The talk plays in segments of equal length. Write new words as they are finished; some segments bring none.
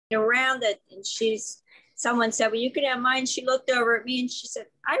around it, and someone said, well, you can have mine. She looked over at me and she said,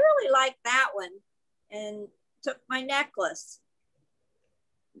 I really like that one, and took my necklace.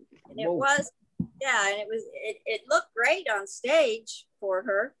 And it was, yeah, and it looked great on stage for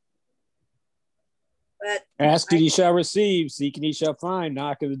her. But ask and ye shall receive, seek and ye shall find,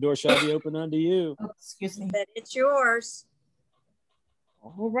 knock and the door shall be open unto you. Oh, excuse me. But it's yours.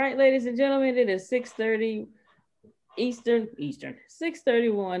 All right, ladies and gentlemen, it is 6:30 Eastern,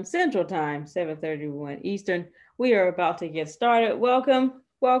 6:31 Central Time, 7:31 Eastern. We are about to get started. Welcome,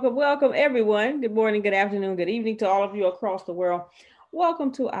 welcome, welcome, everyone. Good morning, good afternoon, good evening to all of you across the world.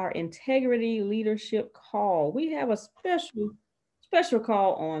 Welcome to our Integrity Leadership Call. We have a special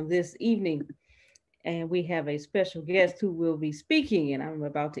call on this evening, and we have a special guest who will be speaking, and I'm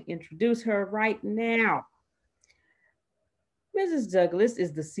about to introduce her right now. Mrs. Douglas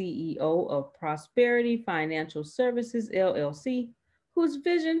is the CEO of Prosperity Financial Services, LLC, whose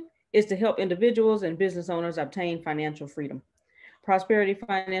vision is to help individuals and business owners obtain financial freedom. Prosperity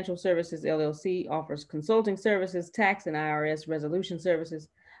Financial Services, LLC offers consulting services, tax and IRS resolution services,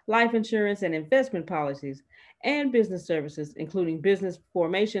 life insurance and investment policies, and business services, including business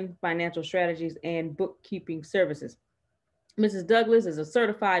formation, financial strategies, and bookkeeping services. Mrs. Douglas is a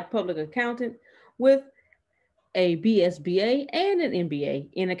certified public accountant with a BSBA and an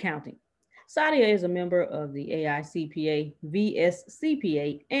MBA in accounting. Sadia is a member of the AICPA,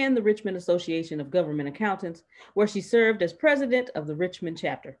 VSCPA, and the Richmond Association of Government Accountants, where she served as president of the Richmond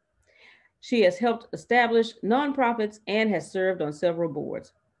chapter. She has helped establish nonprofits and has served on several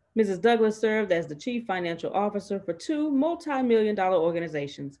boards. Mrs. Douglas served as the chief financial officer for two multi-million-dollar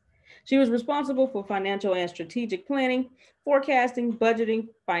organizations. She was responsible for financial and strategic planning, forecasting, budgeting,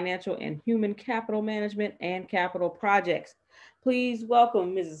 financial and human capital management, and capital projects. Please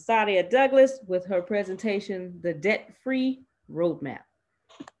welcome Mrs. Sadia Douglas with her presentation, The Debt-Free Roadmap.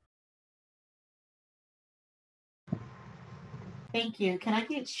 Thank you. Can I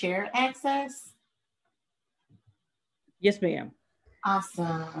get share access? Yes, ma'am.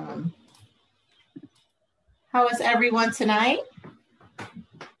 Awesome. How is everyone tonight?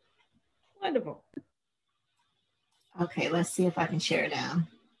 Wonderful. Okay, let's see if I can share now.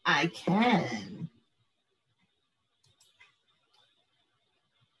 I can.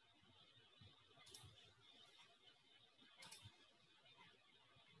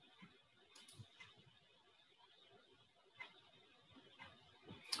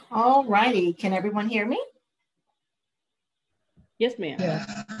 All righty. Can everyone hear me? Yes, ma'am. Yeah.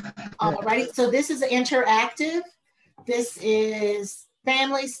 All righty. So this is interactive. This is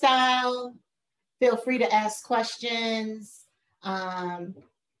family style. Feel free to ask questions and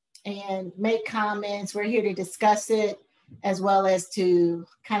make comments. We're here to discuss it as well as to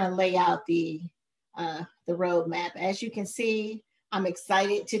kind of lay out the roadmap. As you can see, I'm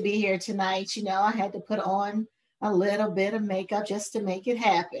excited to be here tonight. You know, I had to put on a little bit of makeup just to make it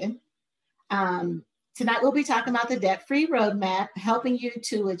happen. Tonight, we'll be talking about the debt-free roadmap, helping you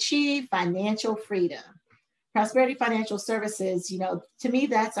to achieve financial freedom. Prosperity Financial Services, you know, to me,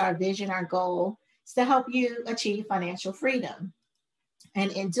 that's our vision, our goal, is to help you achieve financial freedom. And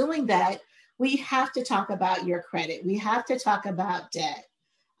in doing that, we have to talk about your credit. We have to talk about debt.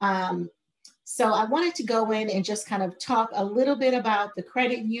 So I wanted to go in and just kind of talk a little bit about the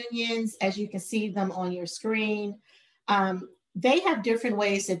credit unions, as you can see them on your screen. They have different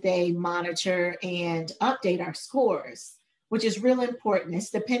ways that they monitor and update our scores, which is real important. It's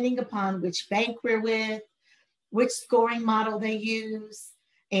depending upon which bank we're with, which scoring model they use,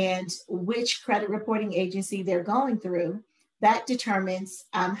 and which credit reporting agency they're going through. That determines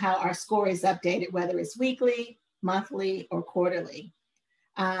how our score is updated, whether it's weekly, monthly, or quarterly.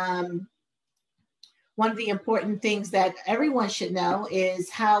 One of the important things that everyone should know is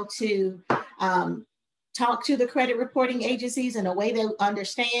how to talk to the credit reporting agencies in a way they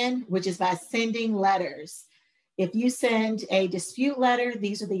understand, which is by sending letters. If you send a dispute letter,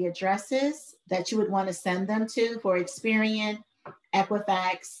 these are the addresses that you would want to send them to for Experian,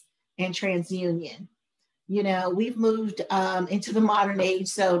 Equifax, and TransUnion. You know, we've moved into the modern age,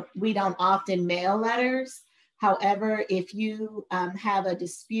 so we don't often mail letters. However, if you have a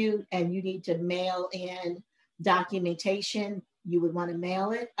dispute and you need to mail in documentation, you would want to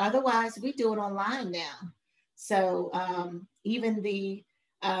mail it. Otherwise, we do it online now. So even the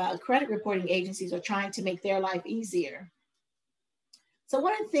credit reporting agencies are trying to make their life easier. So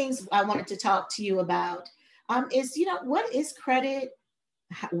one of the things I wanted to talk to you about is, you know, what is credit?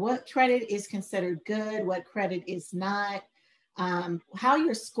 What credit is considered good? What credit is not? How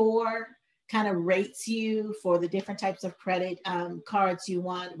your score kind of rates you for the different types of credit cards you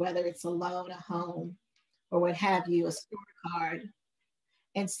want, whether it's a loan, a home, or what have you, a scorecard.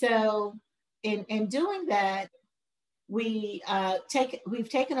 And so in doing that, we've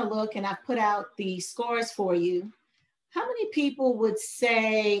taken a look, and I've put out the scores for you. How many people would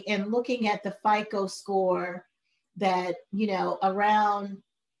say, in looking at the FICO score, that, you know, around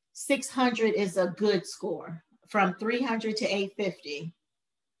 600 is a good score, from 300 to 850?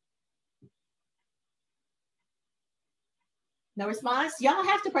 No response? Y'all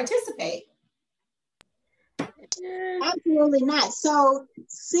have to participate. Absolutely not. So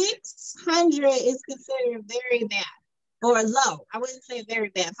 600 is considered very bad or low. I wouldn't say very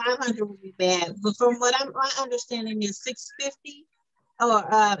bad. 500 would be bad. But from what my understanding is 650 or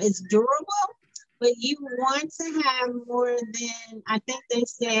it's durable. But you want to have more than, I think they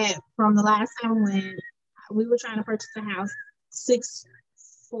said from the last time when we were trying to purchase a house,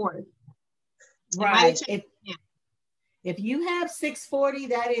 640. Right. If you have 640,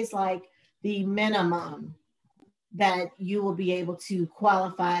 that is like the minimum that you will be able to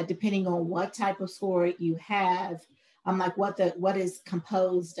qualify, depending on what type of score you have. Like what is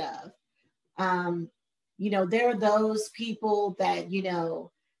composed of. You know, there are those people that, you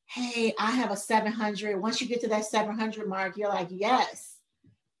know, hey, I have a 700. Once you get to that 700 mark, you're like, yes.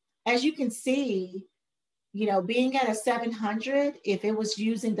 As you can see, you know, being at a 700, if it was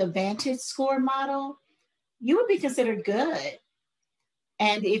using the Vantage score model, you would be considered good.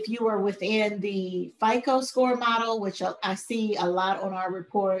 And if you are within the FICO score model, which I see a lot on our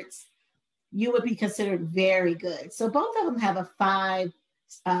reports, you would be considered very good. So both of them have a 5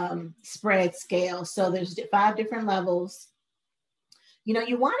 spread scale. So there's 5 different levels. You know,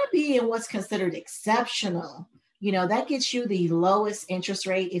 you want to be in what's considered exceptional. You know, that gets you the lowest interest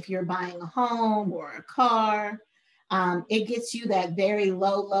rate if you're buying a home or a car. It gets you that very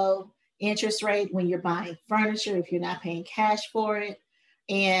low interest rate when you're buying furniture, if you're not paying cash for it.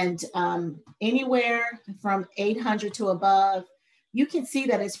 And anywhere from 800 to above, you can see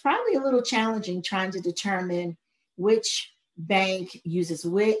that it's probably a little challenging trying to determine which bank uses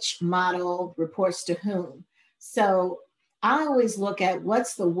which model, reports to whom. So I always look at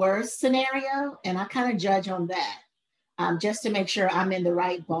what's the worst scenario, and I kind of judge on that just to make sure I'm in the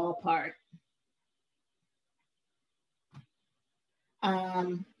right ballpark.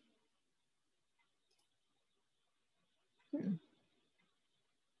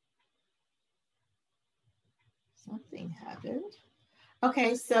 Something happened.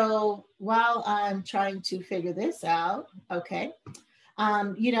 Okay, so while I'm trying to figure this out, okay,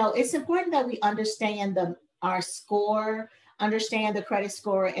 you know, it's important that we understand our score, understand the credit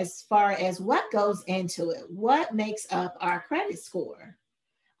score as far as what goes into it, what makes up our credit score.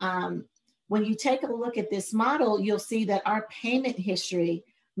 When you take a look at this model, you'll see that our payment history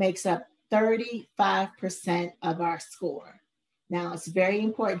makes up 35% of our score. Now, it's very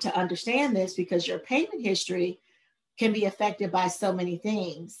important to understand this because your payment history can be affected by so many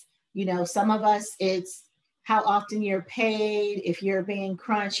things. You know, some of us, it's how often you're paid, if you're being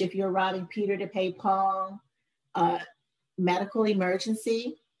crunched, if you're robbing Peter to pay Paul, medical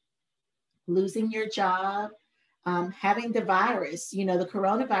emergency, losing your job, having the virus. You know, the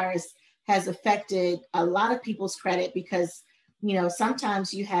coronavirus has affected a lot of people's credit because, you know,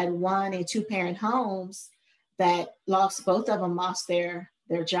 sometimes you had 1 and 2 parent homes that both of them lost their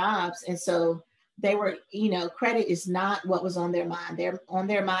jobs. And so they were, you know, credit is not what was on their mind. On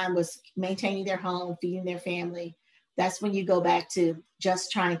their mind was maintaining their home, feeding their family. That's when you go back to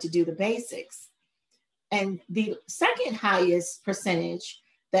just trying to do the basics. And the second highest percentage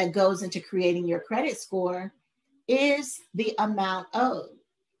that goes into creating your credit score is the amount owed.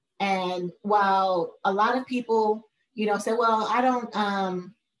 And while a lot of people, you know, say, well, I don't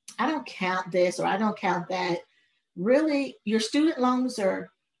count this or I don't count that, really your student loans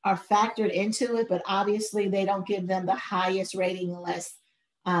are factored into it, but obviously they don't give them the highest rating unless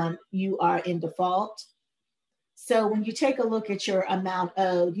you are in default. So when you take a look at your amount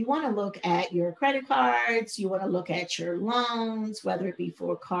owed, you want to look at your credit cards, you want to look at your loans, whether it be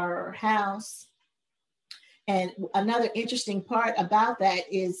for a car or house. And another interesting part about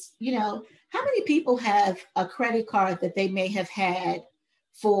that is, you know, how many people have a credit card that they may have had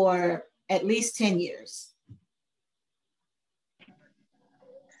for at least 10 years?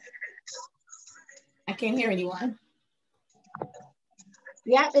 I can't hear anyone.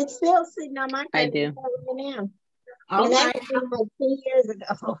 Yeah, it's still sitting on my credit. I do. Right now. All and right. that's like 10 years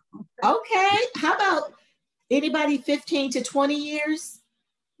ago. Okay. How about anybody 15 to 20 years?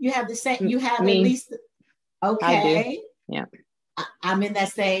 You have the same, you have Me. at least, okay. I do. Yeah. I'm in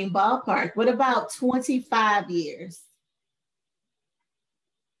that same ballpark. What about 25 years?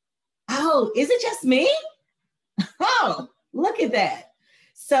 Oh, is it just me? Oh, look at that.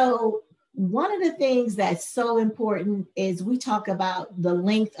 So One of the things that's so important is we talk about the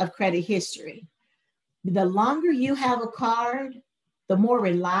length of credit history. The longer you have a card, the more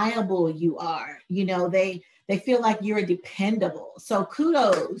reliable you are. You know, they feel like you're dependable. So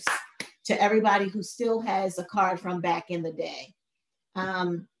kudos to everybody who still has a card from back in the day.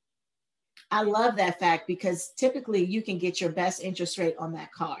 I love that fact because typically you can get your best interest rate on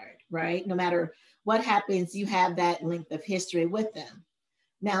that card, right? No matter what happens, you have that length of history with them.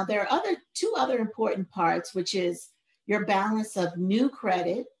 Now, there are two other important parts, which is your balance of new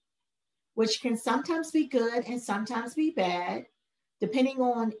credit, which can sometimes be good and sometimes be bad, depending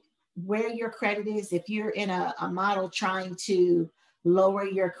on where your credit is. If you're in a model trying to lower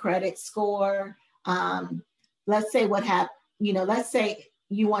your credit score, let's say let's say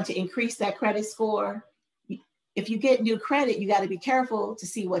you want to increase that credit score. If you get new credit, you got to be careful to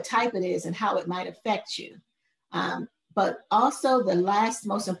see what type it is and how it might affect you. But also the last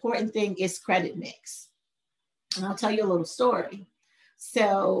most important thing is credit mix. And I'll tell you a little story.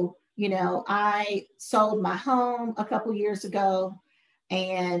 So, you know, I sold my home a couple years ago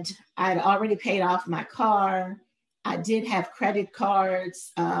and I'd already paid off my car. I did have credit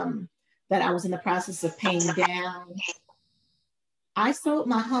cards that I was in the process of paying down. I sold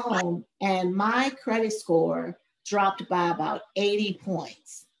my home and my credit score dropped by about 80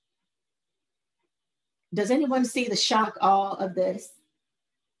 points. Does anyone see the shock awe of this?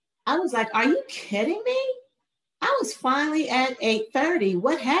 I was like, are you kidding me? I was finally at 830.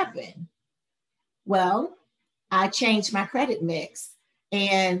 What happened? Well, I changed my credit mix.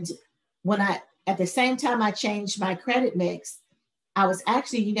 And at the same time I changed my credit mix, I was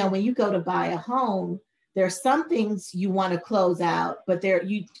actually, you know, when you go to buy a home, there's some things you want to close out, but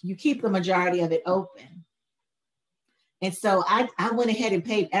you keep the majority of it open. And so I went ahead and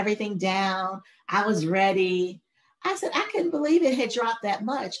paid everything down. I was ready. I said, I couldn't believe it had dropped that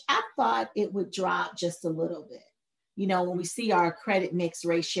much. I thought it would drop just a little bit. You know, when we see our credit mix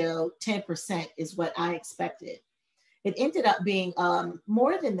ratio, 10% is what I expected. It ended up being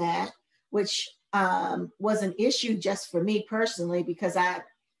more than that, which was an issue just for me personally, because I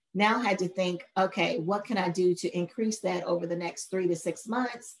now had to think, okay, what can I do to increase that over the next 3 to 6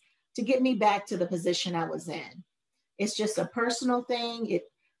 months to get me back to the position I was in? It's just a personal thing.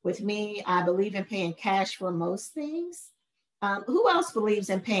 With me, I believe in paying cash for most things. Who else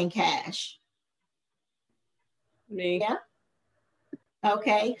believes in paying cash? Me. Yeah.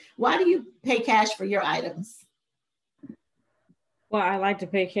 Okay. Why do you pay cash for your items? Well, I like to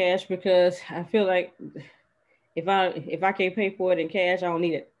pay cash because I feel like if I can't pay for it in cash, I don't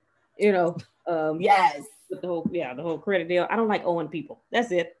need it. You know. Yes. With the whole credit deal. I don't like owing people.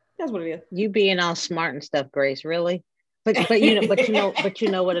 That's it. That's what it is. You being all smart and stuff, Grace, really? But you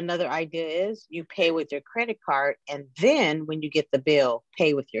know what another idea is? You pay with your credit card, and then when you get the bill,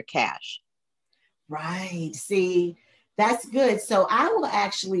 pay with your cash. Right. See, that's good. So I will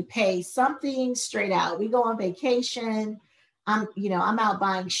actually pay something straight out. We go on vacation. I'm out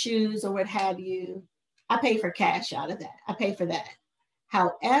buying shoes or what have you. I pay for cash out of that. I pay for that.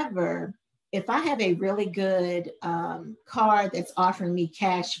 However, if I have a really good card that's offering me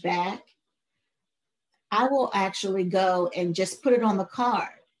cash back, I will actually go and just put it on the card.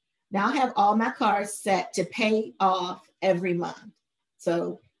 Now I have all my cards set to pay off every month.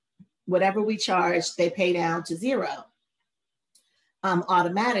 So whatever we charge, they pay down to zero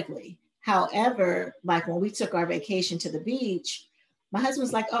automatically. However, like when we took our vacation to the beach, my husband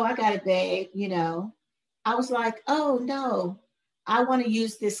was like, oh, I got it, babe. You know, I was like, oh no, I want to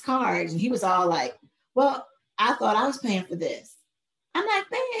use this card. And he was all like, well, I thought I was paying for this. I'm like,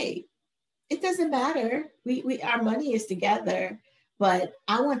 babe, it doesn't matter. Our money is together, but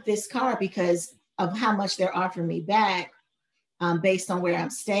I want this card because of how much they're offering me back based on where I'm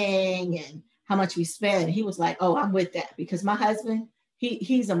staying and how much we spend. He was like, oh, I'm with that, because my husband,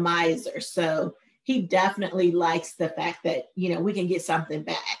 he's a miser. So he definitely likes the fact that, you know, we can get something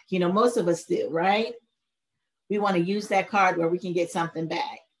back. You know, most of us do, right? We want to use that card where we can get something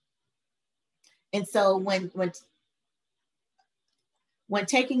back. And so when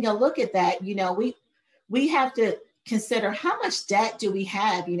taking a look at that, you know, we have to consider how much debt do we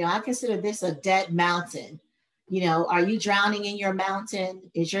have? You know, I consider this a debt mountain. You know, are you drowning in your mountain?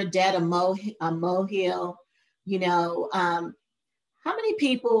 Is your debt a molehill? You know, how many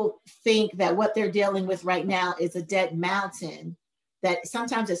people think that what they're dealing with right now is a debt mountain, that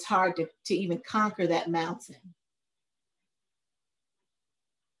sometimes it's hard to even conquer that mountain?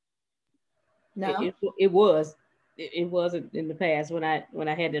 No? It was in the past when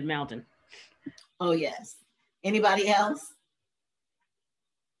I had that mountain. Oh, yes. Anybody else?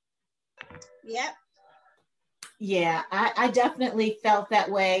 Yep. Yeah, I definitely felt that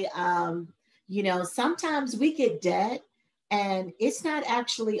way. You know, sometimes we get debt and it's not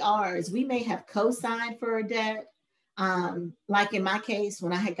actually ours. We may have co-signed for a debt. Like in my case,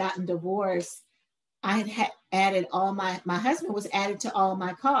 when I had gotten divorced, I had added all my husband was added to all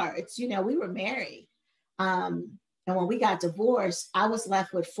my cards. You know, we were married. And when we got divorced, I was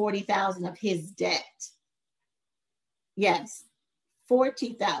left with 40,000 of his debt. Yes,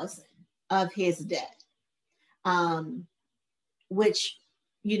 40,000 of his debt. Which,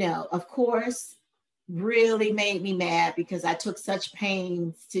 you know, of course, really made me mad because I took such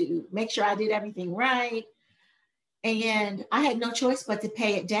pains to make sure I did everything right. And I had no choice but to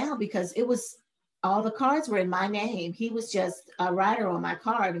pay it down because it was all the cards were in my name. He was just a writer on my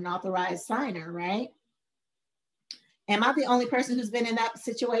card, an authorized signer, right? Am I the only person who's been in that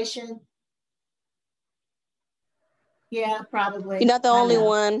situation? Yeah, probably. You're not the only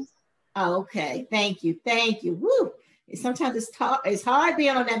one. Oh, okay. Thank you. Thank you. Woo. Sometimes it's hard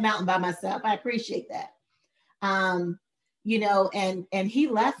being on that mountain by myself. I appreciate that. You know, and he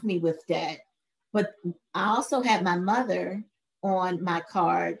left me with debt, but I also had my mother on my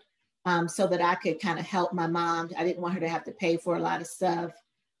card so that I could kind of help my mom. I didn't want her to have to pay for a lot of stuff.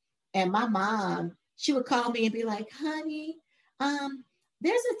 And my mom, she would call me and be like, honey,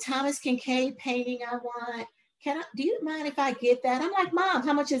 there's a Thomas Kincaid painting I want. Do you mind if I get that? I'm like, Mom,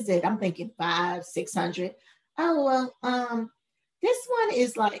 how much is it? I'm thinking $500-600. Oh, well, this one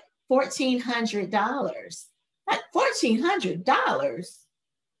is like $1,400. Like $1,400?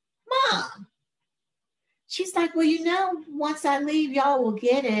 Mom. She's like, well, you know, once I leave, y'all will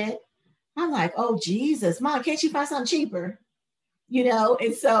get it. I'm like, oh, Jesus, Mom, can't you find something cheaper? You know,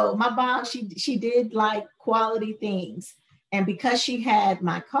 and so my mom, she did like quality things. And because she had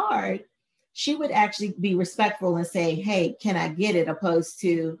my card, she would actually be respectful and say, hey, can I get it? Opposed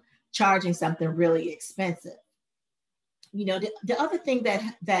to charging something really expensive. You know, the other thing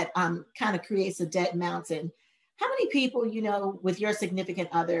that kind of creates a debt mountain, how many people, you know, with your significant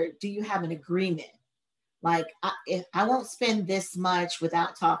other, do you have an agreement? Like, if I won't spend this much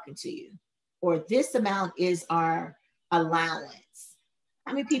without talking to you, or this amount is our allowance.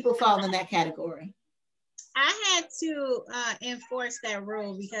 How many people fall in that category? I had to enforce that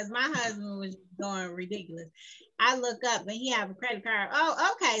rule because my husband was going ridiculous. I look up and he have a credit card.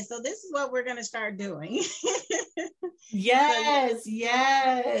 Oh, okay. So this is what we're going to start doing. Yes,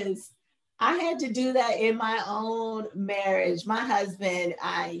 yes. I had to do that in my own marriage. My husband,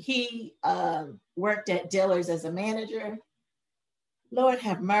 he worked at Dillard's as a manager. Lord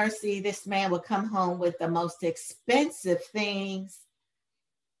have mercy. This man would come home with the most expensive things.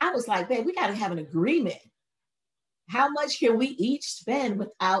 I was like, babe, we got to have an agreement. How much can we each spend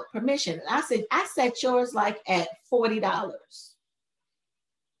without permission? And I said, I set yours like at $40.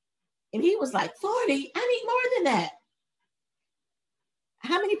 And he was like, 40? I need more than that.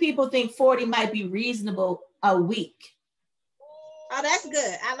 How many people think 40 might be reasonable a week? Oh, that's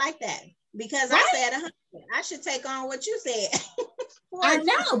good. I like that because right? I said 100. I should take on what you said. I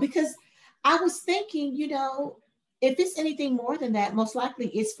know, because I was thinking, you know, if it's anything more than that, most likely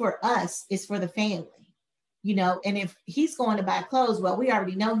it's for us, it's for the family, you know, and if he's going to buy clothes, well, we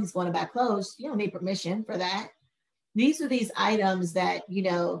already know he's going to buy clothes. You don't need permission for that. These are these items that, you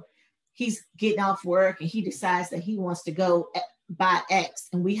know, he's getting off work and he decides that he wants to go buy X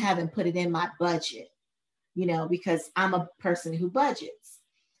and we haven't put it in my budget, you know, because I'm a person who budgets.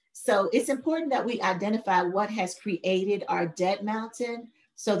 So it's important that we identify what has created our debt mountain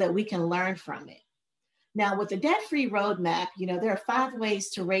so that we can learn from it. Now, with the debt-free roadmap, you know, there are 5 ways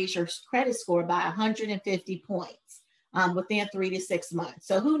to raise your credit score by 150 points within 3 to 6 months.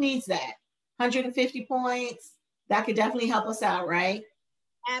 So who needs that? 150 points? That could definitely help us out, right?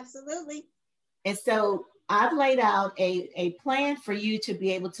 Absolutely. And so I've laid out a plan for you to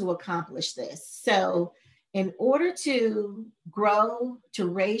be able to accomplish this. So in order to grow, to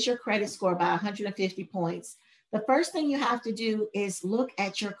raise your credit score by 150 points, the first thing you have to do is look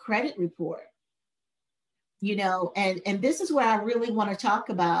at your credit report. You know, and this is where I really want to talk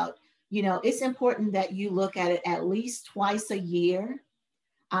about, you know, it's important that you look at it at least twice a year.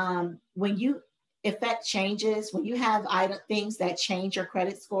 If that changes, when you have things that change your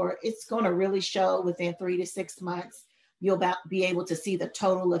credit score, it's going to really show within 3 to 6 months. You'll be able to see the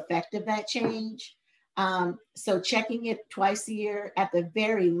total effect of that change. So checking it twice a year, at the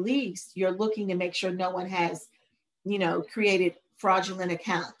very least, you're looking to make sure no one has, you know, created fraudulent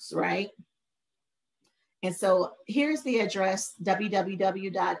accounts, right? And so here's the address,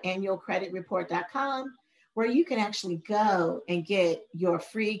 www.annualcreditreport.com, where you can actually go and get your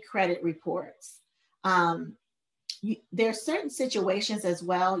free credit reports. there are certain situations as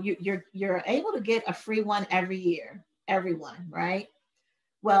well. You're able to get a free one every year, everyone, right?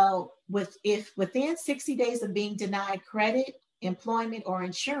 Well, if within 60 days of being denied credit, employment, or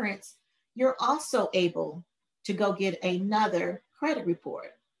insurance, you're also able to go get another credit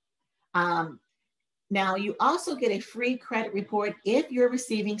report. Now, you also get a free credit report if you're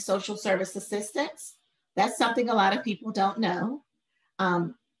receiving social service assistance. That's something a lot of people don't know.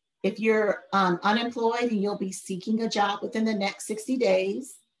 If you're unemployed and you'll be seeking a job within the next 60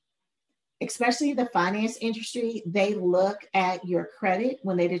 days, especially the finance industry, they look at your credit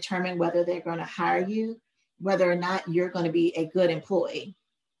when they determine whether they're going to hire you, whether or not you're going to be a good employee.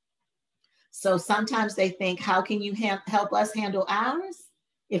 So sometimes they think, how can you help us handle ours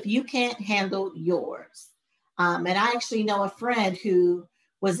if you can't handle yours? And I actually know a friend who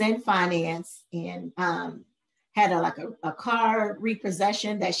was in finance and had a car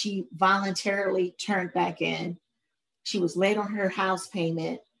repossession that she voluntarily turned back in. She was late on her house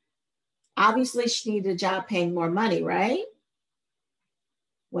payment. Obviously, she needed a job paying more money, right?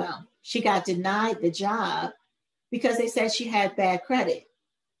 Well, she got denied the job because they said she had bad credit.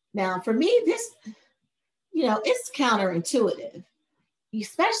 Now, for me, this, it's counterintuitive,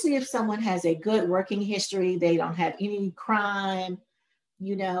 especially if someone has a good working history, they don't have any crime,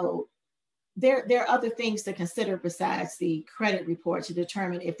 there are other things to consider besides the credit report to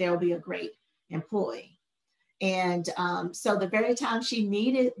determine if they'll be a great employee. And so the very time she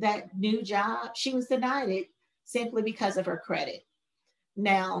needed that new job, she was denied it simply because of her credit.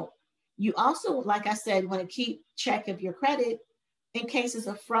 Now, you also, like I said, want to keep check of your credit in cases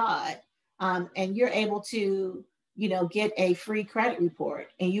of fraud. And you're able to, get a free credit report.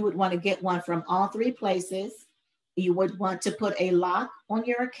 And you would want to get one from all three places. You would want to put a lock on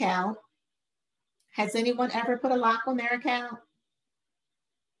your account. Has anyone ever put a lock on their account?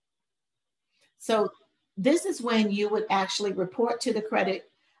 So this is when you would actually report to the credit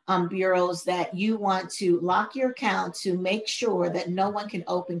bureaus that you want to lock your account to make sure that no one can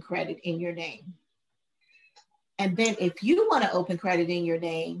open credit in your name. And then if you want to open credit in your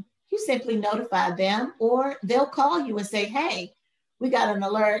name, you simply notify them, or they'll call you and say, hey, we got an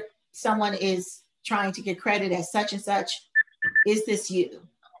alert. Someone is trying to get credit at such and such. Is this you?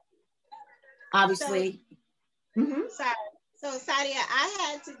 Obviously. Sorry. So Sadia,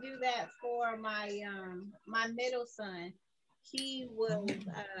 I had to do that for my my middle son. He was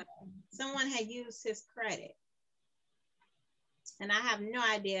someone had used his credit, and I have no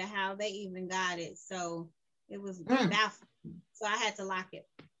idea how they even got it. So it was baffling. So I had to lock it.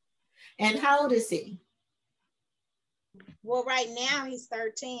 And how old is he? Well, right now he's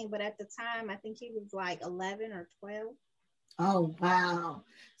 13, but at the time I think he was like 11 or 12. Oh wow!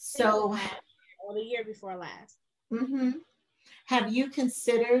 So, or the year before last. Have you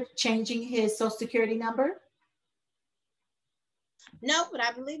considered changing his social security number? No, but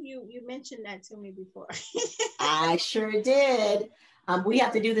I believe you mentioned that to me before. I sure did. We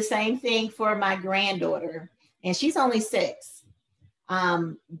have to do the same thing for my granddaughter, and she's only 6.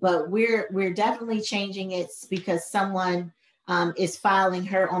 But we're definitely changing it because someone is filing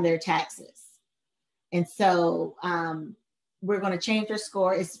her on their taxes, and so we're going to change her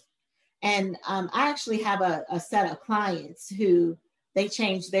score. And I actually have a set of clients who they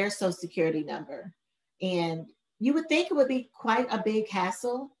changed their social security number. And you would think it would be quite a big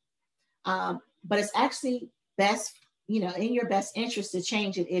hassle, but it's actually best, in your best interest to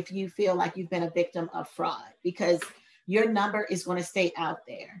change it if you feel like you've been a victim of fraud, because your number is going to stay out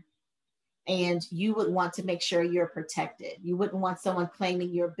there. And you would want to make sure you're protected. You wouldn't want someone claiming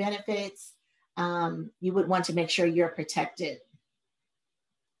your benefits. You would want to make sure you're protected.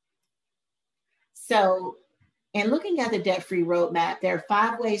 So, in looking at the debt-free roadmap, there are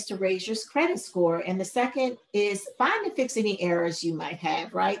 5 ways to raise your credit score. And the second is find and fix any errors you might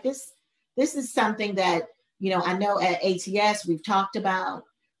have, right? This is something that, I know at ATS we've talked about.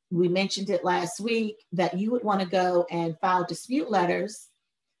 We mentioned it last week that you would want to go and file dispute letters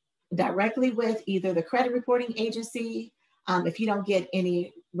directly with either the credit reporting agency. If you don't get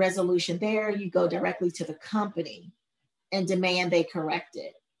any resolution there, you go directly to the company and demand they correct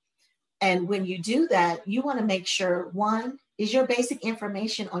it. And when you do that, you want to make sure, one, is your basic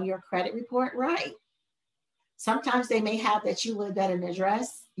information on your credit report right? Sometimes they may have that you lived at an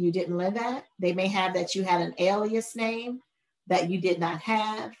address you didn't live at. They may have that you had an alias name that you did not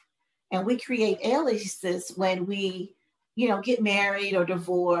have. And we create aliases when we, get married or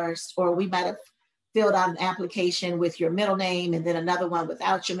divorced, or we might have filled out an application with your middle name and then another one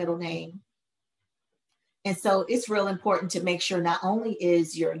without your middle name. And so it's real important to make sure not only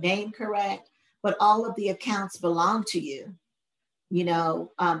is your name correct, but all of the accounts belong to you. You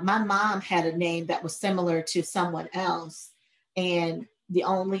know, my mom had a name that was similar to someone else, and the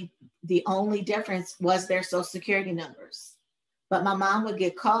only difference was their social security numbers. But my mom would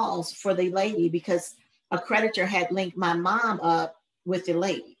get calls for the lady because a creditor had linked my mom up with the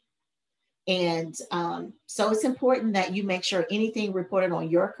lady. And so it's important that you make sure anything reported on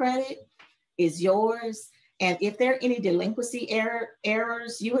your credit is yours. And if there are any delinquency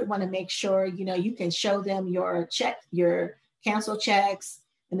errors, you would want to make sure, you know, you can show them your check, your cancel checks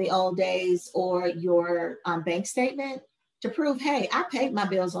in the old days, or your bank statement to prove, hey, I paid my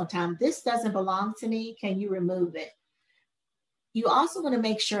bills on time. This doesn't belong to me. Can you remove it? You also want to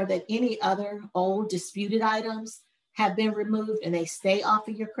make sure that any other old disputed items have been removed and they stay off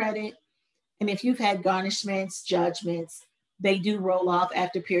of your credit. And if you've had garnishments, judgments, they do roll off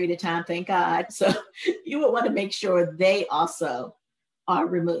after a period of time, thank God. So you would want to make sure they also are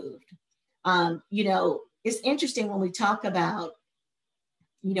removed. You know, it's interesting when we talk about,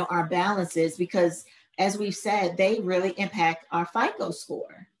 you know, our balances, because as we've said, they really impact our FICO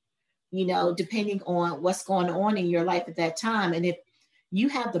score, you know, depending on what's going on in your life at that time. And if you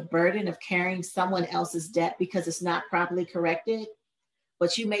have the burden of carrying someone else's debt because it's not properly corrected,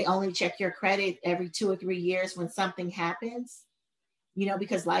 but you may only check your credit every 2 or 3 years when something happens, you know,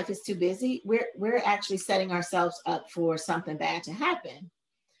 because life is too busy, we're actually setting ourselves up for something bad to happen.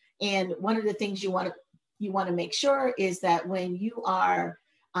 And one of the things you want to make sure is that when you are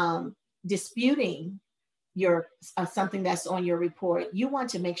disputing your something that's on your report, you want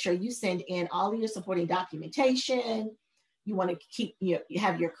to make sure you send in all of your supporting documentation. You want to keep you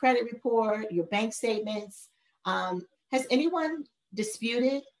have your credit report, your bank statements. Has anyone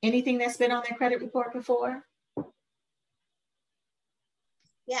disputed anything that's been on their credit report before?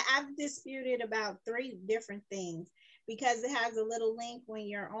 Yeah, I've disputed about 3 different things because it has a little link when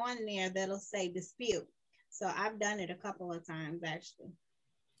you're on there that'll say dispute. So I've done it a couple of times actually.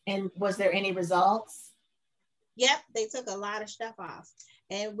 And was there any results? Yep, they took a lot of stuff off.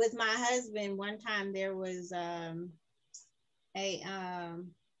 And with my husband, one time there was what do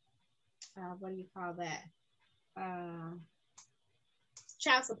you call that?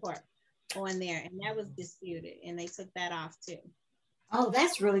 Child support on there, and that was disputed, and they took that off too. Oh,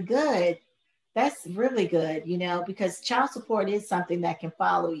 that's really good. That's really good, you know, because child support is something that can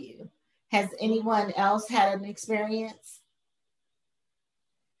follow you. Has anyone else had an experience?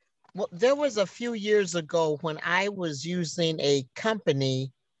 Well, there was a few years ago when I was using a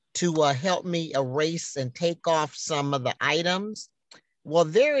company to help me erase and take off some of the items. Well,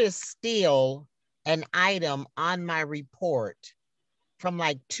 there is still an item on my report from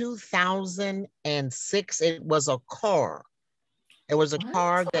like 2006. It was a car. It was a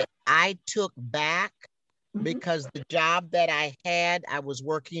car that I took back because the job that I had, I was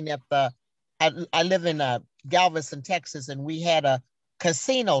working at I live in Galveston, Texas, and we had a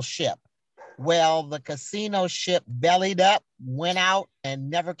casino ship. Well, the casino ship bellied up, went out, and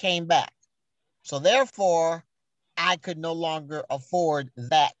never came back. So therefore, I could no longer afford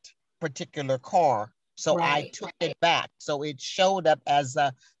that particular car. So I took it back. So it showed up as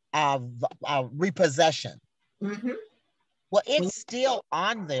a repossession. Mm-hmm. Well, it's still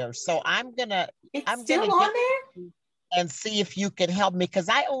on there. So I'm gonna get on there and see if you can help me, because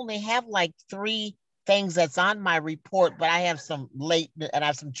I only have like 3 things that's on my report, but I have some late and I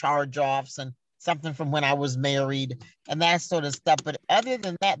have some charge offs and something from when I was married and that sort of stuff. But other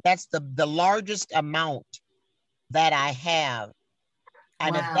than that, that's the largest amount that I have.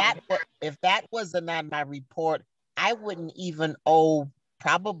 And if that wasn't on my report, I wouldn't even owe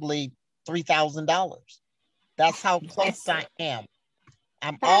probably $3,000. That's how close I am.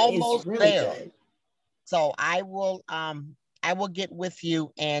 I'm almost really there. Good. So I will get with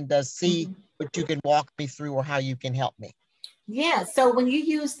you and see what you can walk me through or how you can help me. Yeah. So when you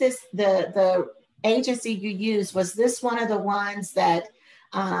use this, the agency you used, was this one of the ones that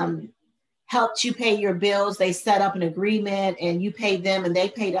helped you pay your bills? They set up an agreement and you paid them and they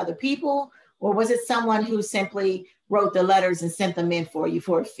paid other people? Or was it someone who simply wrote the letters and sent them in for you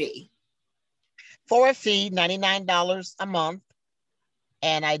for a fee? For a fee, $99 a month.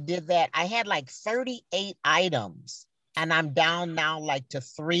 And I did that. I had like 38 items and I'm down now like to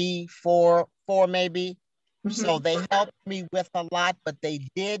 3, 4 maybe. Mm-hmm. So they helped me with a lot, but they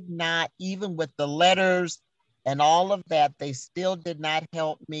did not, even with the letters and all of that, they still did not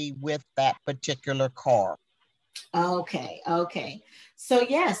help me with that particular car. Okay. So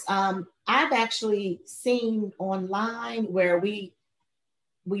yes, I've actually seen online where we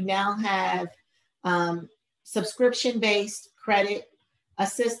now have subscription-based credit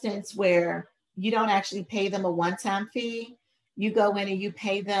assistance where you don't actually pay them a one-time fee. You go in and you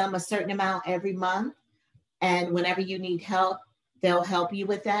pay them a certain amount every month. And whenever you need help they'll help you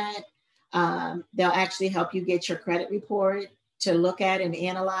with that. They'll actually help you get your credit report to look at and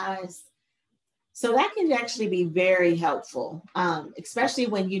analyze. So that can actually be very helpful, especially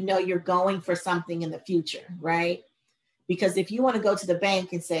when you know you're going for something in the future, right? Because if you want to go to the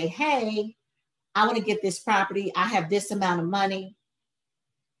bank and say, hey, I want to get this property, I have this amount of money,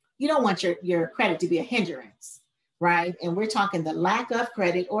 you don't want your credit to be a hindrance, right? And we're talking the lack of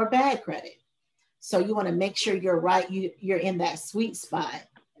credit or bad credit. So you want to make sure you're right, you're in that sweet spot.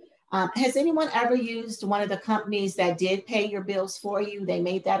 Has anyone ever used one of the companies that did pay your bills for you? They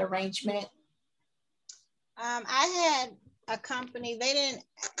made that arrangement? I had a company, they didn't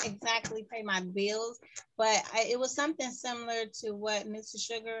exactly pay my bills, but it was something similar to what Mr.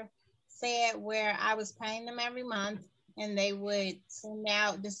 Sugar said, where I was paying them every month and they would send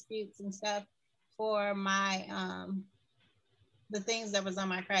out disputes and stuff for my, the things that was on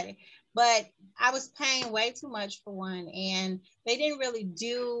my credit. But I was paying way too much for one, and they didn't really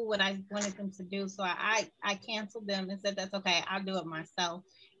do what I wanted them to do. So I canceled them and said, that's okay, I'll do it myself.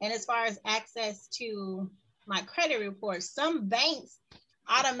 And as far as access to my credit report, some banks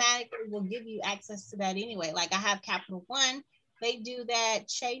automatically will give you access to that anyway. Like I have Capital One, they do that.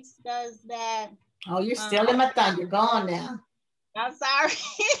 Chase does that. Oh, you're still in my thunder. Go on now. I'm sorry.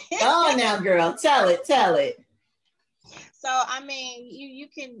 Go on now, girl. Tell it. So, I mean, you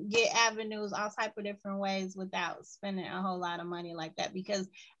can get avenues all type of different ways without spending a whole lot of money like that, because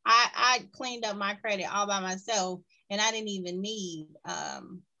I cleaned up my credit all by myself and I didn't even need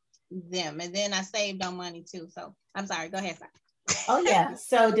them. And then I saved on money too. So I'm sorry, go ahead, sir. Oh yeah.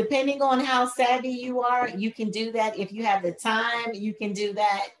 So depending on how savvy you are, you can do that. If you have the time, you can do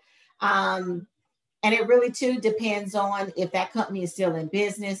that. And it really too depends on if that company is still in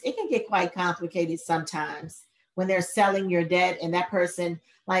business. It can get quite complicated sometimes when they're selling your debt, and that person,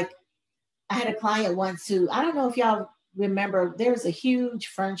 like I had a client once who, I don't know if y'all remember, there was a huge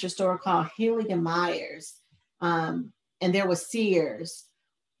furniture store called Healy & Myers, and there was Sears.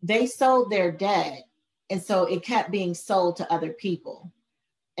 They sold their debt, and so it kept being sold to other people.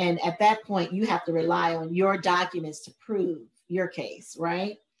 And at that point, you have to rely on your documents to prove your case,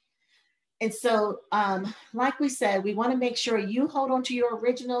 right? And so, like we said, we want to make sure you hold on to your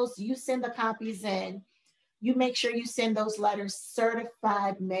originals, you send the copies in, you make sure you send those letters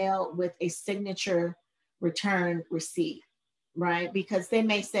certified mail with a signature return receipt, right? Because they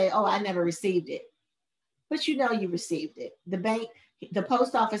may say, oh, I never received it, but you know you received it. The bank, the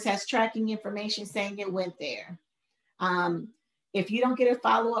post office has tracking information saying it went there. If you don't get a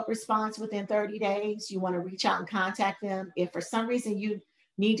follow-up response within 30 days, you want to reach out and contact them. If for some reason you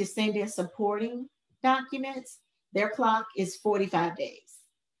need to send in supporting documents, their clock is 45 days.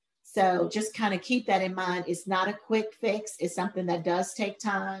 So just kind of keep that in mind. It's not a quick fix. It's something that does take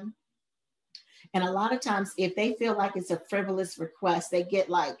time. And a lot of times, if they feel like it's a frivolous request, they get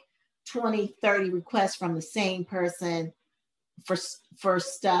like 20, 30 requests from the same person for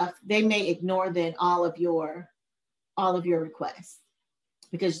stuff. They may ignore then all of your requests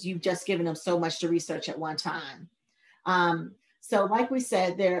because you've just given them so much to research at one time. So like we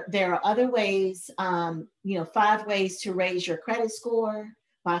said, there are other ways, 5 ways to raise your credit score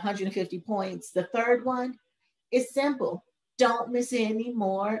by 150 points. The third one is simple. Don't miss any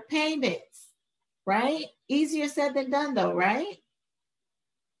more payments, right? Easier said than done though, right?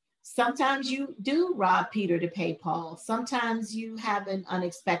 Sometimes you do rob Peter to pay Paul. Sometimes you have an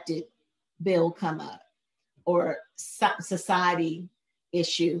unexpected bill come up or society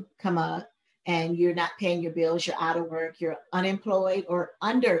issue come up and you're not paying your bills, you're out of work, you're unemployed or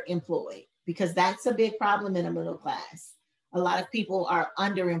underemployed, because that's a big problem in the middle class. A lot of people are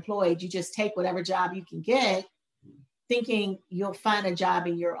underemployed. You just take whatever job you can get, thinking you'll find a job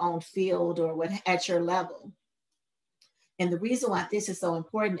in your own field or at your level. And the reason why this is so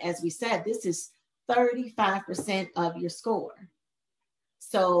important, as we said, this is 35% of your score.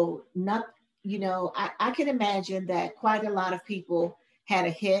 So I can imagine that quite a lot of people had a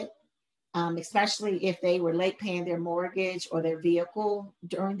hit, especially if they were late paying their mortgage or their vehicle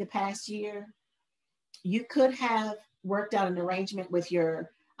during the past year. You could have worked out an arrangement with your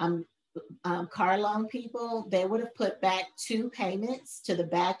car loan people. They would have put back 2 payments to the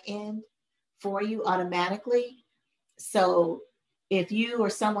back end for you automatically. So if you or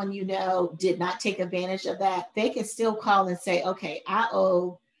someone you know did not take advantage of that, they can still call and say, okay, I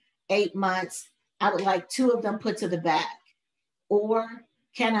owe 8 months. I would like 2 of them put to the back. Or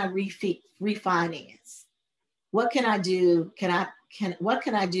can I refinance? What can I do? What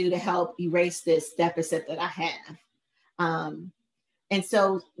can I do to help erase this deficit that I have? And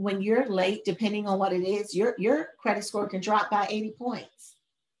so when you're late, depending on what it is, your credit score can drop by 80 points,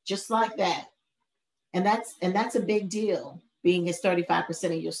 just like that. And that's a big deal. being as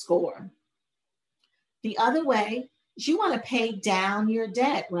 35% of your score. The other way is you want to pay down your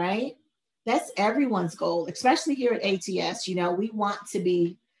debt, right? That's everyone's goal, especially here at ATS. You know, we want to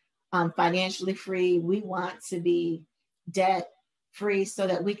be financially free. We want to be debt free so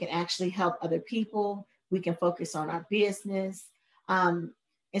that we can actually help other people. We can focus on our business. And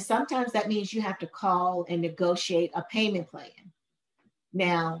sometimes that means you have to call and negotiate a payment plan.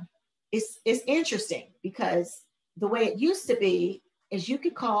 Now, it's interesting because the way it used to be is you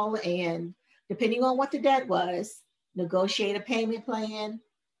could call and, depending on what the debt was, negotiate a payment plan.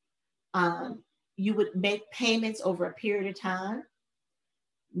 You would make payments over a period of time.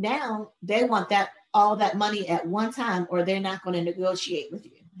 Now they want all that money at one time, or they're not going to negotiate with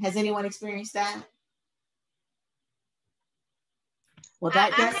you. Has anyone experienced that? Well, I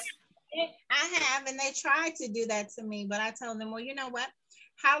have, and they tried to do that to me, but I told them, well, you know what?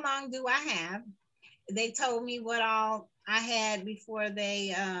 How long do I have? They told me what all I had before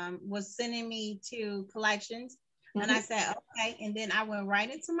they was sending me to collections. Mm-hmm. And I said, okay. And then I went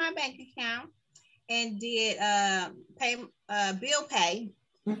right into my bank account and did bill pay,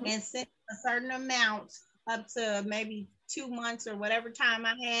 mm-hmm. and sent a certain amount up to maybe 2 months or whatever time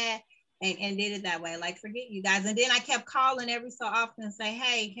I had, and did it that way. Like, forget you guys. And then I kept calling every so often and say,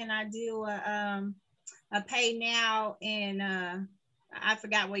 hey, can I do a pay now? And I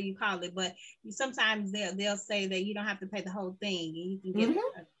forgot what you call it, but sometimes they'll say that you don't have to pay the whole thing, and you can get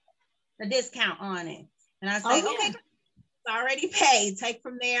mm-hmm. a discount on it. And I say, okay, it's already paid. Take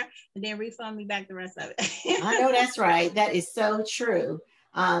from there, and then refund me back the rest of it. I know that's right. That is so true,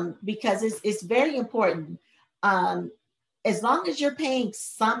 because it's very important. As long as you're paying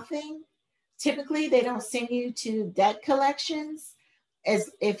something, typically they don't send you to debt collections. As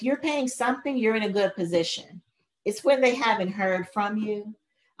if you're paying something, you're in a good position. It's when they haven't heard from you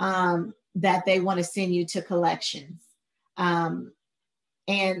that they want to send you to collections.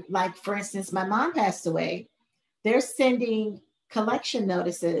 And like, for instance, my mom passed away. They're sending collection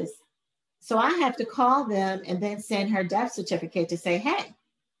notices. So I have to call them and then send her death certificate to say, hey,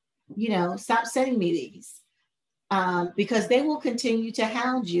 stop sending me these. Because they will continue to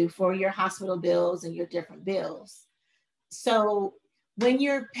hound you for your hospital bills and your different bills. So when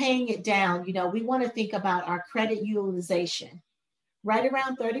you're paying it down, we want to think about our credit utilization. Right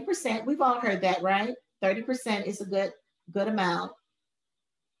around 30%. We've all heard that, right? 30% is a good amount.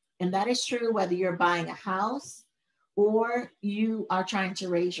 And that is true whether you're buying a house or you are trying to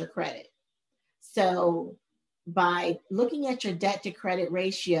raise your credit. So by looking at your debt to credit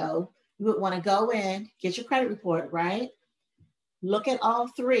ratio, you would want to go in, get your credit report, right? Look at all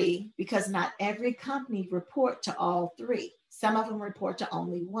three, because not every company report to all three. Some of them report to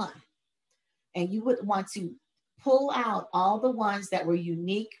only one. And you would want to pull out all the ones that were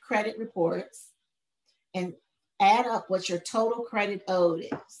unique credit reports and add up what your total credit owed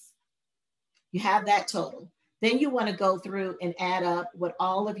is. You have that total. Then you want to go through and add up what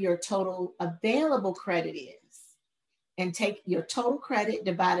all of your total available credit is, and take your total credit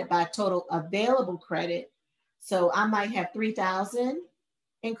divided by total available credit. So I might have 3,000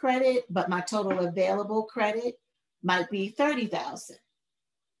 in credit, but my total available credit might be 30,000.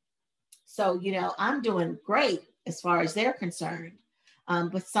 So, I'm doing great as far as they're concerned.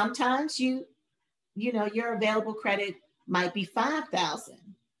 But sometimes your available credit might be 5,000,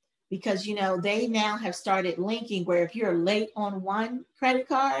 because, they now have started linking where if you're late on one credit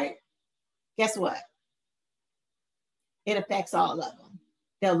card, guess what? It affects all of them.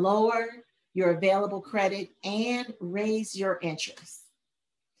 They'll lower your available credit and raise your interest.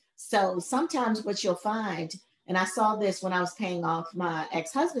 So sometimes what you'll find, and I saw this when I was paying off my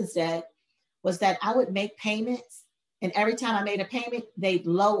ex-husband's debt, was that I would make payments, and every time I made a payment, they'd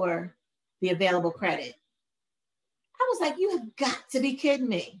lower the available credit. I was like, you have got to be kidding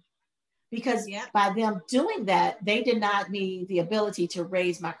me. Because by them doing that, they denied me the ability to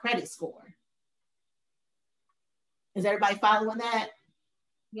raise my credit score. Is everybody following that?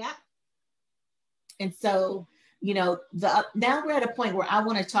 Yeah. And so, now we're at a point where I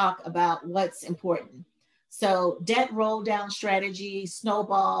want to talk about what's important. So debt roll down strategy,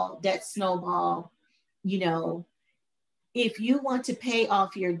 debt snowball, if you want to pay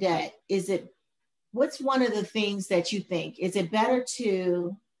off your debt, what's one of the things that you think? Is it better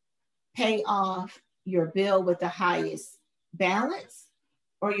to pay off your bill with the highest balance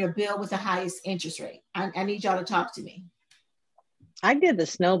or your bill with the highest interest rate? I need y'all to talk to me. I did the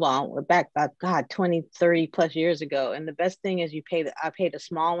snowball back, 20, 30 plus years ago. And the best thing is I paid a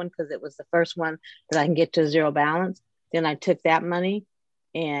small one because it was the first one that I can get to zero balance. Then I took that money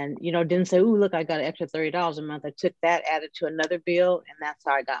and, didn't say, ooh, look, I got an extra $30 a month. I took that, added to another bill, and that's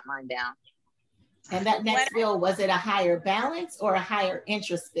how I got mine down. And that next bill, was it a higher balance or a higher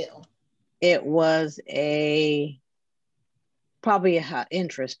interest bill? It was probably a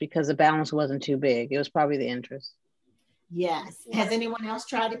interest because the balance wasn't too big. It was probably the interest. Yes. Has anyone else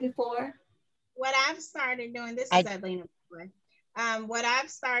tried it before? What I've started doing, this is Adelina. What I've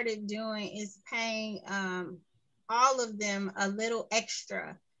started doing is paying all of them a little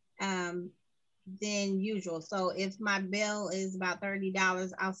extra than usual. So if my bill is about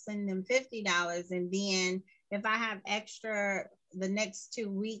 $30, I'll send them $50. And then if I have extra the next 2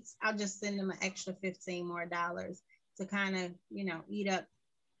 weeks, I'll just send them an extra $15 more to kind of, you know, eat up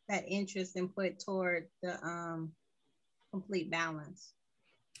that interest and put toward the complete balance.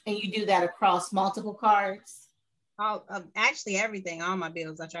 And you do that across multiple cards? Actually everything, all my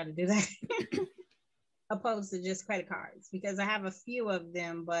bills, I try to do that. Opposed to just credit cards, because I have a few of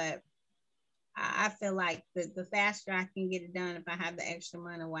them, but I feel like the faster I can get it done, if I have the extra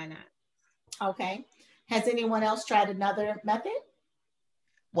money, why not? Okay. Has anyone else tried another method?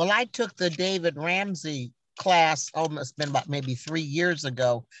 Well, I took the David Ramsey class, it's been about maybe 3 years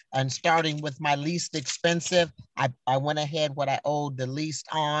ago, and starting with my least expensive, I went ahead what I owed the least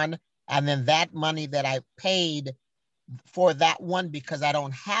on, and then that money that I paid for that one, because I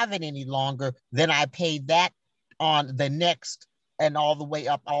don't have it any longer, then I paid that on the next and all the way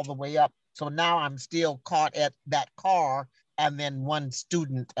up. So now I'm still caught at that car and then one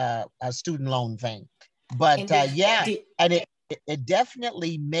student, a student loan thing. But it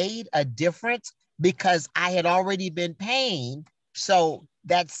definitely made a difference because I had already been paying. So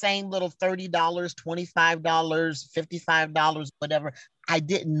that same little $30, $25, $55, whatever, I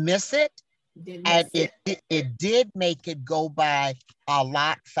didn't miss it. It did make it go by a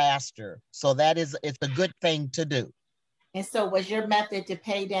lot faster. So it's a good thing to do. And so was your method to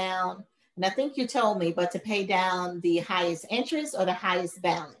pay down, and I think you told me, but to pay down the highest interest or the highest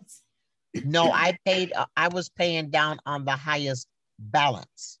balance? No, I was paying down on the highest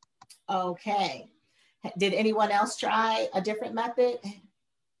balance. Okay. Did anyone else try a different method?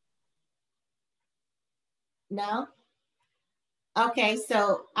 No? Okay,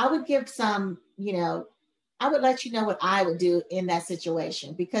 so I would give some, I would let you know what I would do in that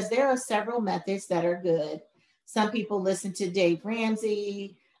situation, because there are several methods that are good. Some people listen to Dave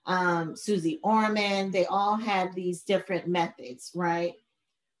Ramsey, Susie Orman, they all have these different methods, right?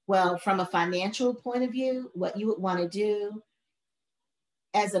 Well, from a financial point of view, what you would want to do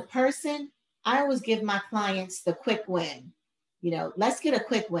as a person, I always give my clients the quick win. Let's get a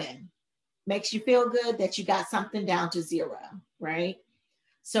quick win. Makes you feel good that you got something down to zero, right?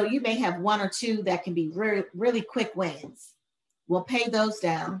 So you may have one or two that can be really, really quick wins. We'll pay those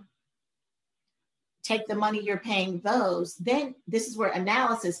down. Take the money you're paying those. Then this is where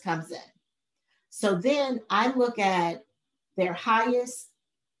analysis comes in. So then I look at their highest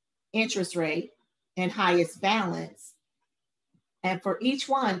interest rate and highest balance. And for each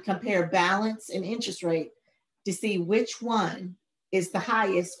one, compare balance and interest rate to see which one is the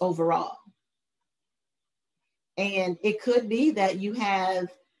highest overall. And it could be that you have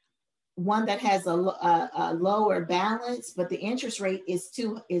one that has a lower balance, but the interest rate is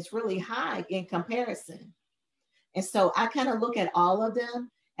really high in comparison. And so I kind of look at all of them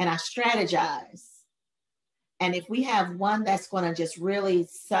and I strategize. And if we have one that's going to just really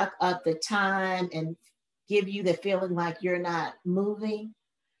suck up the time and give you the feeling like you're not moving,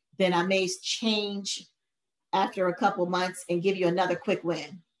 then I may change after a couple months and give you another quick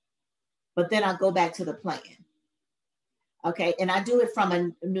win. But then I'll go back to the plan. Okay, and I do it from a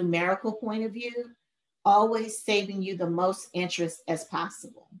numerical point of view, always saving you the most interest as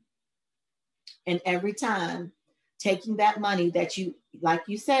possible. And every time taking that money that you, like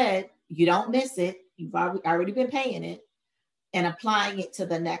you said, you don't miss it, you've already been paying it, and applying it to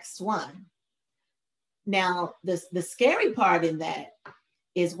the next one. Now, the scary part in that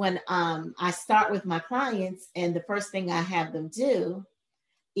is when I start with my clients and the first thing I have them do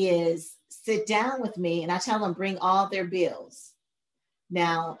is sit down with me and I tell them bring all their bills.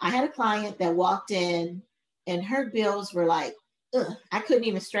 Now, I had a client that walked in and her bills were like, I couldn't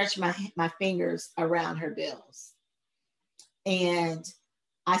even stretch my fingers around her bills. And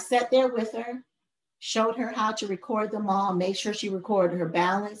I sat there with her, showed her how to record them all, made sure she recorded her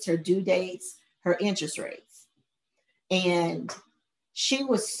balance, her due dates, her interest rates. And she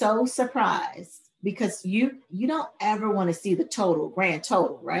was so surprised because you don't ever want to see the grand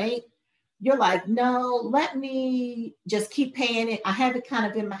total, right? You're like, no, let me just keep paying it. I have it kind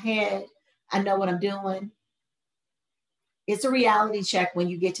of in my head. I know what I'm doing. It's a reality check when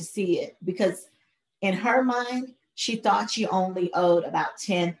you get to see it, because in her mind, she thought she only owed about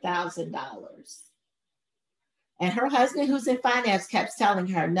 $10,000. And her husband, who's in finance, kept telling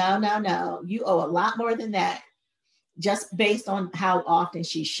her, no, no, no, you owe a lot more than that, just based on how often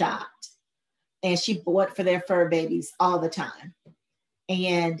she shopped. And she bought for their fur babies all the time.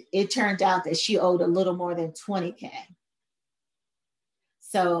 And it turned out that she owed a little more than 20K.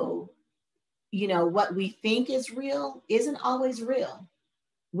 So, you know, what we think is real isn't always real.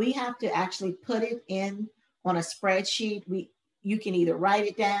 We have to actually put it in on a spreadsheet. You can either write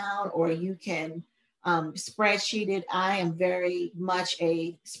it down or you can spreadsheet it. I am very much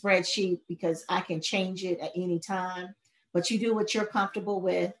a spreadsheet because I can change it at any time, but you do what you're comfortable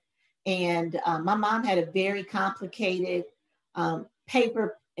with. And my mom had a very complicated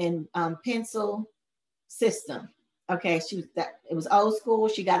paper and pencil system. Okay, it was old school.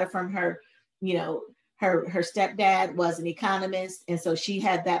 She got it from her, you know, her stepdad was an economist, and so she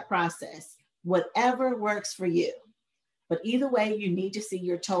had that process. Whatever works for you. But either way, you need to see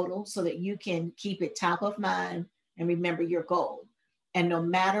your total so that you can keep it top of mind and remember your goal. And no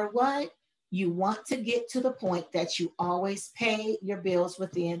matter what, you want to get to the point that you always pay your bills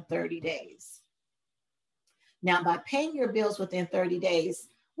within 30 days. Now, by paying your bills within 30 days,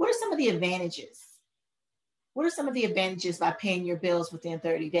 what are some of the advantages? What are some of the advantages by paying your bills within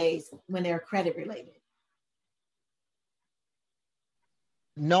 30 days when they're credit related?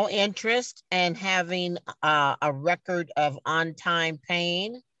 No interest and having a record of on-time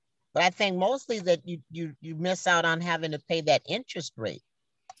paying. But I think mostly that you miss out on having to pay that interest rate.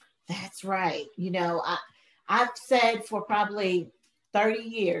 That's right. You know, I've said for probably 30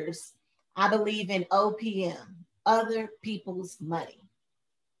 years, I believe in OPM, other people's money.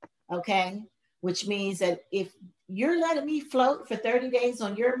 Okay. Which means that if you're letting me float for 30 days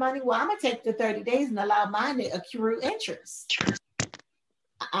on your money, well, I'm going to take the 30 days and allow mine to accrue interest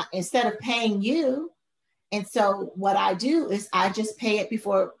instead of paying you. And so what I do is I just pay it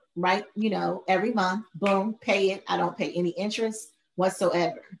before, right? You know, every month, boom, pay it. I don't pay any interest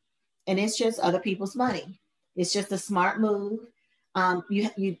whatsoever. And it's just other people's money. It's just a smart move.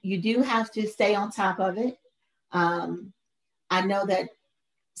 You do have to stay on top of it. I know that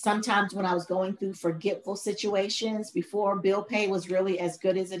sometimes when I was going through forgetful situations before bill pay was really as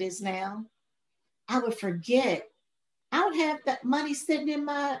good as it is now, I would forget. I would have that money sitting in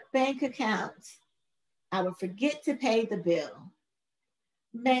my bank account. I would forget to pay the bill.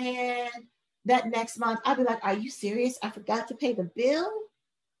 Man, that next month, I'd be like, are you serious? I forgot to pay the bill?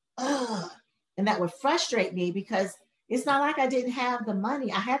 Ugh. And that would frustrate me because it's not like I didn't have the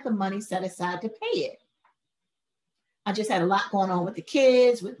money. I had the money set aside to pay it. I just had a lot going on with the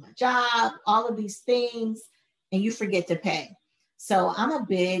kids, with my job, all of these things, and you forget to pay. So I'm a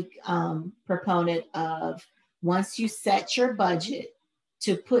big proponent of once you set your budget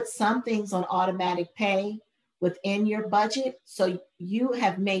to put some things on automatic pay within your budget, so you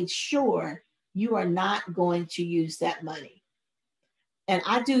have made sure you are not going to use that money. And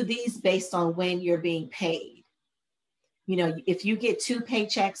I do these based on when you're being paid. You know, if you get 2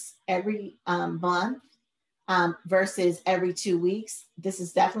 paychecks every month versus every 2 weeks, this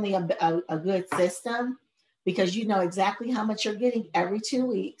is definitely a good system because you know exactly how much you're getting every 2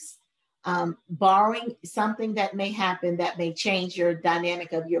 weeks. Borrowing something that may happen that may change your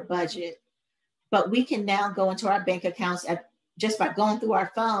dynamic of your budget. But we can now go into our bank accounts just by going through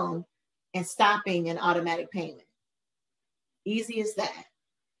our phone and stopping an automatic payment. Easy as that.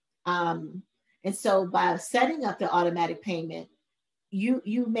 And so by setting up the automatic payment,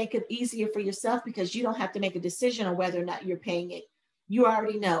 you make it easier for yourself because you don't have to make a decision on whether or not you're paying it. You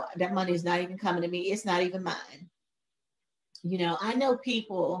already know that money is not even coming to me. It's not even mine. You know, I know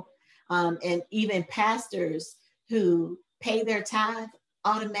people and even pastors who pay their tithe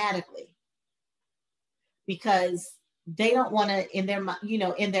automatically because they don't want to, in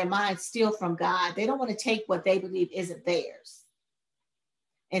their mind, steal from God. They don't want to take what they believe isn't theirs.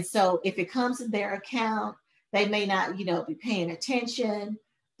 And so if it comes in their account, they may not, be paying attention.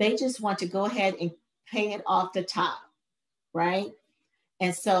 They just want to go ahead and pay it off the top, right?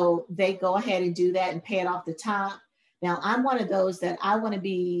 And so they go ahead and do that and pay it off the top. Now, I'm one of those that I want to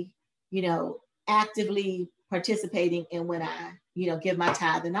be, actively participating in when I, give my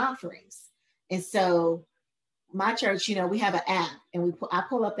tithe and offerings. And so my church, we have an app and I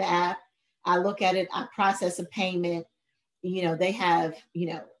pull up the app, I look at it, I process a payment. They have,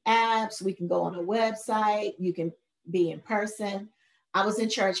 apps, we can go on a website, you can be in person. I was in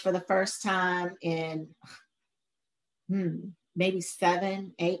church for the first time in maybe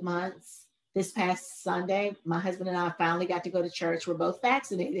 7-8 months. This past Sunday, my husband and I finally got to go to church. We're both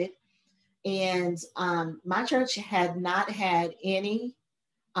vaccinated. And my church had not had any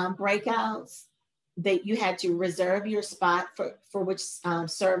breakouts you had to reserve your spot for which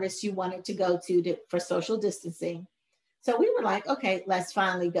service you wanted to go to for social distancing. So we were like, okay, let's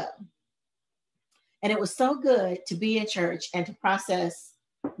finally go. And it was so good to be in church and to process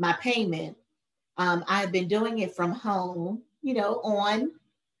my payment. I had been doing it from home, you know,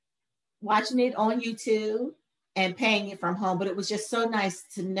 watching it on YouTube and paying it from home. But it was just so nice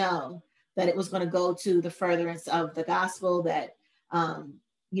to know that it was going to go to the furtherance of the gospel, that,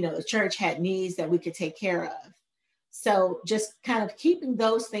 you know, the church had needs that we could take care of. So just kind of keeping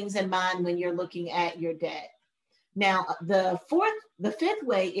those things in mind when you're looking at your debt. Now, the fifth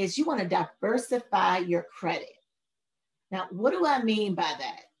way is you want to diversify your credit. Now, what do I mean by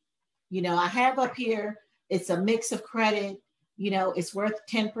that? You know, I have up here, it's a mix of credit, you know, it's worth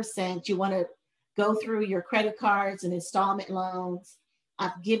 10%. You want to go through your credit cards and installment loans.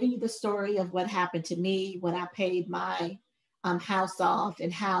 I've given you the story of what happened to me when I paid my house off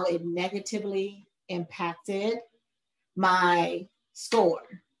and how it negatively impacted my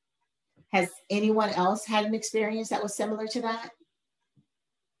score. Has anyone else had an experience that was similar to that?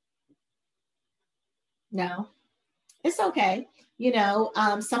 No, it's okay. You know,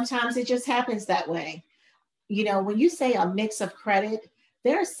 sometimes it just happens that way. You know, when you say a mix of credit,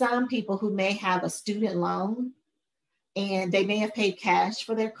 there are some people who may have a student loan and they may have paid cash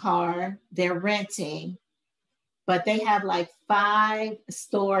for their car, they're renting, but they have like 5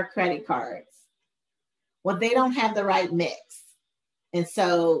 store credit cards. Well, they don't have the right mix. And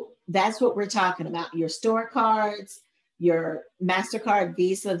so that's what we're talking about. Your store cards, your MasterCard,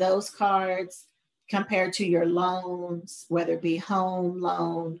 Visa, those cards compared to your loans, whether it be home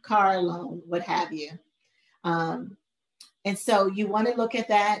loan, car loan, what have you. And so you want to look at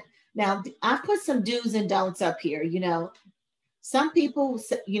that. Now, I've put some do's and don'ts up here. You know, some people,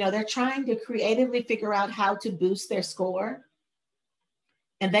 you know, they're trying to creatively figure out how to boost their score.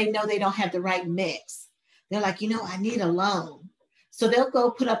 And they know they don't have the right mix. They're like, you know, I need a loan. So they'll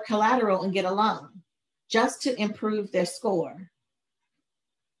go put up collateral and get a loan just to improve their score.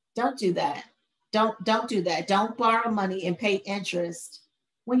 Don't do that. Don't do that. Don't borrow money and pay interest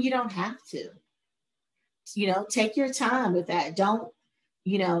when you don't have to. You know, take your time with that. Don't,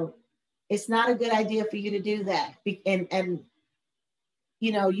 you know, it's not a good idea for you to do that. And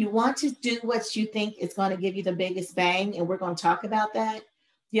you know, you want to do what you think is going to give you the biggest bang. And we're going to talk about that.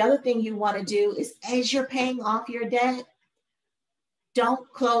 The other thing you want to do is, as you're paying off your debt,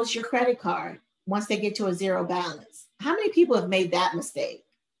 don't close your credit card once they get to a zero balance. How many people have made that mistake?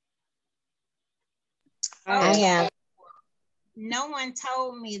 I have. No one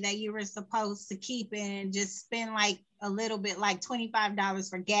told me that you were supposed to keep it and just spend like a little bit, like $25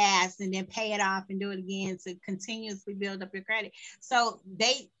 for gas, and then pay it off and do it again to continuously build up your credit. So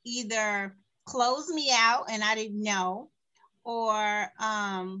they either closed me out and I didn't know, or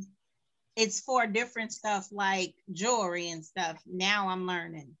it's for different stuff like jewelry and stuff. Now I'm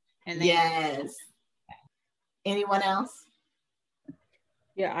learning. And yes. Anyone else?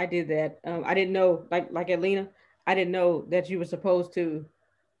 Yeah, I did that. I didn't know, like Alina, I didn't know that you were supposed to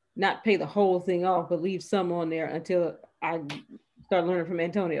not pay the whole thing off, but leave some on there until I started learning from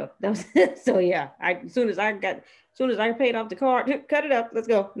Antonio. That was so yeah. As soon as I paid off the card, cut it up. Let's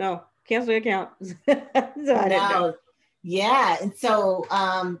go. No, cancel your account. So I didn't know. Yeah, and so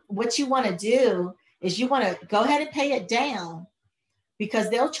what you want to do is you want to go ahead and pay it down, because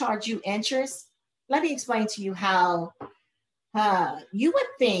they'll charge you interest. Let me explain to you how you would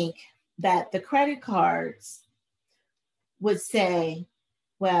think that the credit cards would say,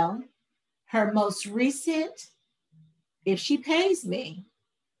 well, her most recent, if she pays me,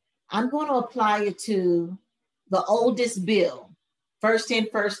 I'm going to apply it to the oldest bill, first in,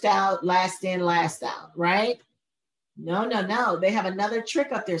 first out, last in, last out, right? No. They have another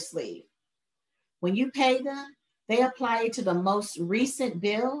trick up their sleeve. When you pay them, they apply it to the most recent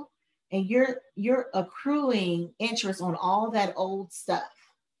bill, and you're accruing interest on all that old stuff.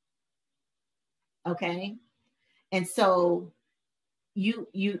 Okay? And so you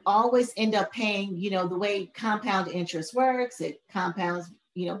always end up paying, you know, the way compound interest works, it compounds,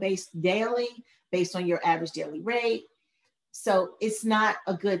 you know, based daily, based on your average daily rate. So it's not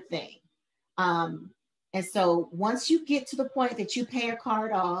a good thing. And so once you get to the point that you pay a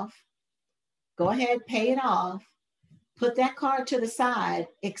card off, go ahead, pay it off, put that card to the side,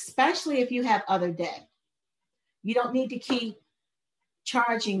 especially if you have other debt. You don't need to keep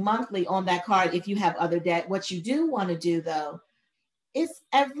charging monthly on that card if you have other debt. What you do want to do though, is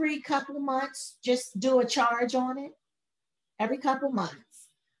every couple of months, just do a charge on it, every couple of months.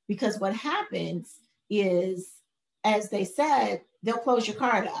 Because what happens is, as they said, they'll close your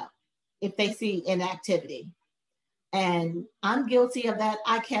card out if they see inactivity. And I'm guilty of that.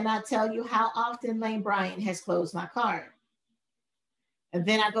 I cannot tell you how often Lane Bryant has closed my card. And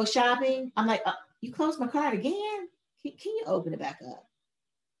then I go shopping. I'm like, you closed my card again? Can you open it back up?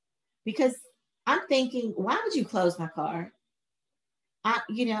 Because I'm thinking, why would you close my card? I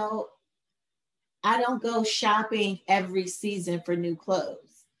don't go shopping every season for new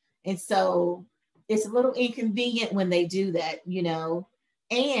clothes. And so it's a little inconvenient when they do that,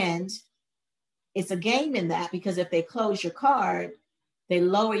 and it's a game in that, because if they close your card, they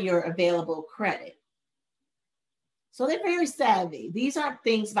lower your available credit. So they're very savvy. These aren't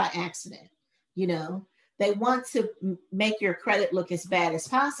things by accident, They want to make your credit look as bad as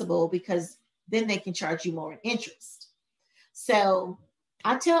possible, because then they can charge you more in interest. So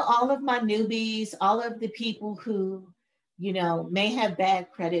I tell all of my newbies, all of the people who, may have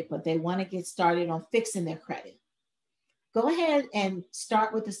bad credit, but they want to get started on fixing their credit, go ahead and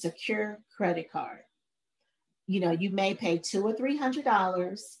start with a secure credit card. You may pay $200 or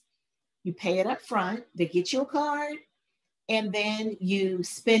 $300. You pay it up front. They get you a card, and then you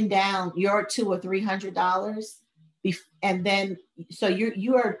spend down your $200 or $300, and then so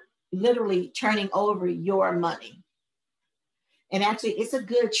you are literally turning over your money. And actually, it's a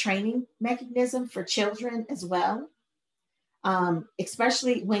good training mechanism for children as well,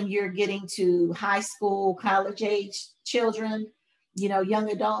 especially when you're getting to high school, college age children,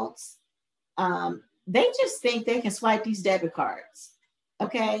 young adults. They just think they can swipe these debit cards.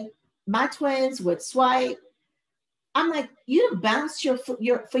 Okay. My twins would swipe. I'm like, you bounced for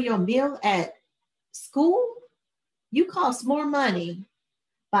your meal at school? You cost more money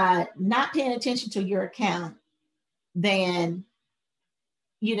by not paying attention to your account than,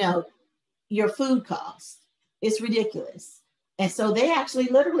 your food costs. It's ridiculous. And so they actually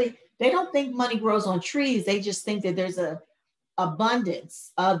literally, they don't think money grows on trees. They just think that there's a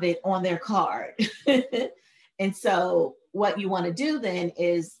abundance of it on their card. And so what you want to do then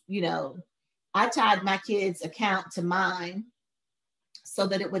is, I tied my kids' account to mine so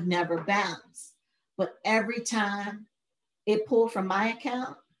that it would never bounce. But every time it pulled from my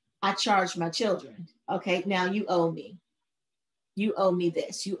account, I charged my children. Okay, now you owe me. You owe me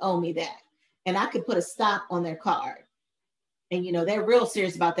this, you owe me that. And I could put a stop on their card. And, they're real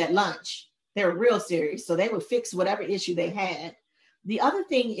serious about that lunch. They're real serious. So they would fix whatever issue they had. The other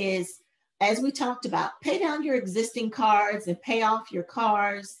thing is, as we talked about, pay down your existing cards and pay off your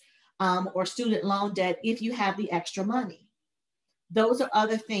cars or student loan debt if you have the extra money. Those are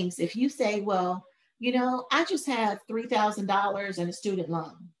other things. If you say, well, I just have $3,000 in a student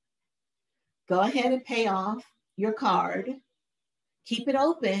loan, go ahead and pay off your card, keep it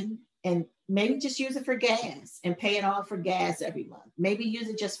open, and maybe just use it for gas and pay it off for gas every month. Maybe use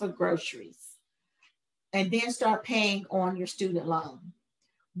it just for groceries, and then start paying on your student loan.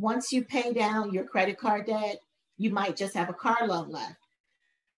 Once you pay down your credit card debt, you might just have a car loan left.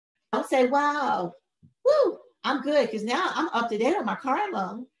 Don't say, wow, woo, I'm good, because now I'm up to date on my car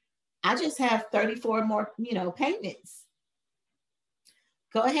loan. I just have 34 more, payments.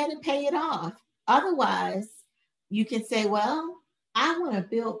 Go ahead and pay it off. Otherwise, you can say, well, I want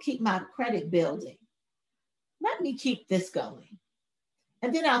to keep my credit building. Let me keep this going.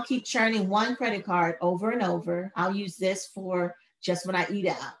 And then I'll keep churning one credit card over and over. I'll use this for just when I eat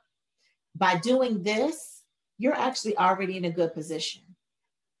out. By doing this, you're actually already in a good position.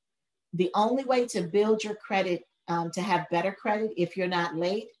 The only way to build your credit, to have better credit if you're not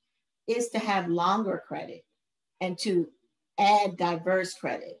late, is to have longer credit and to add diverse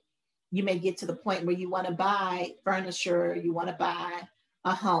credit. You may get to the point where you want to buy furniture, you want to buy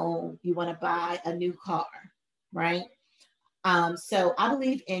a home, you want to buy a new car, right? So I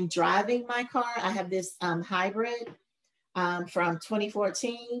believe in driving my car. I have this hybrid from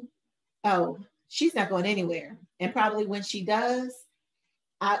 2014. Oh, she's not going anywhere. And probably when she does,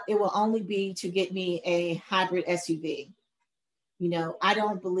 it will only be to get me a hybrid SUV. I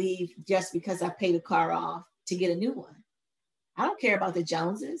don't believe just because I paid the car off to get a new one. I don't care about the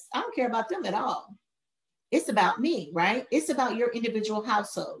Joneses. I don't care about them at all. It's about me, right? It's about your individual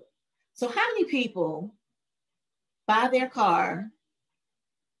household. So how many people buy their car,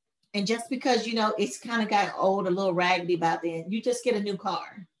 and just because, it's kind of got old, a little raggedy by then, you just get a new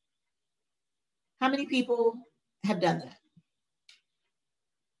car? How many people have done that?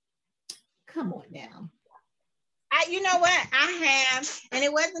 Come on now. You know what? I have, and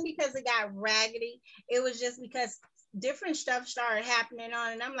it wasn't because it got raggedy. It was just because different stuff started happening on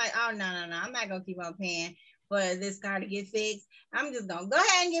it. And I'm like, oh, no. I'm not going to keep on paying for this car to get fixed. I'm just going to go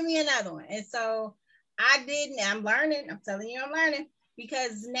ahead and give me another one. And so I didn't. I'm learning. I'm telling you, I'm learning.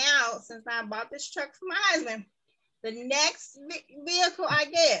 Because now, since I bought this truck for my husband, the next vehicle I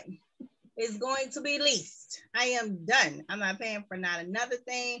get is going to be leased. I am done. I'm not paying for not another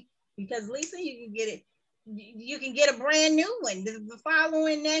thing, because leasing, you can get it. You can get a brand new one the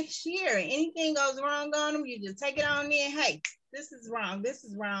following next year. Anything goes wrong on them, you just take it on in. Hey, this is wrong. This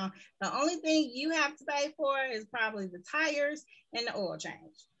is wrong. The only thing you have to pay for is probably the tires and the oil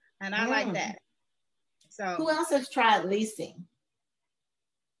change. And I like that. So who else has tried leasing?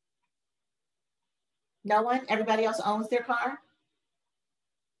 No one? Everybody else owns their car?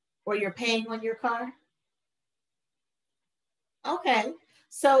 Or you're paying on your car? Okay.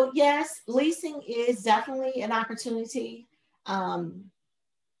 So yes, leasing is definitely an opportunity. You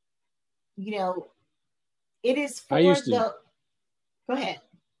know, it is for the, go ahead.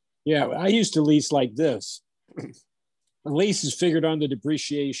 Yeah, I used to lease like this. A lease is figured on the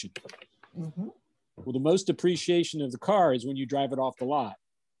depreciation. Mm-hmm. Well, the most depreciation of the car is when you drive it off the lot.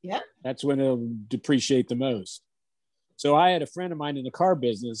 Yep. That's when it'll depreciate the most. So I had a friend of mine in the car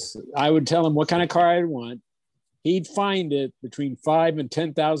business. I would tell him what kind of car I'd want. He'd find it between 5,000 and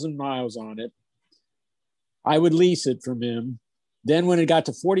 10,000 miles on it. I would lease it from him. Then when it got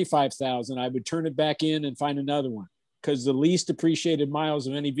to 45,000, I would turn it back in and find another one, because the least depreciated miles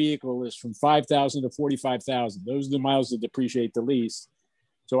of any vehicle is from 5,000 to 45,000. Those are the miles that depreciate the least.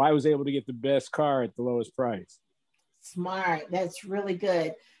 So I was able to get the best car at the lowest price. Smart. That's really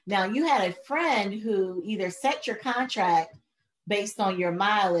good. Now, you had a friend who either set your contract based on your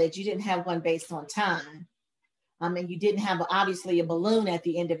mileage. You didn't have one based on time. And you didn't have, obviously, a balloon at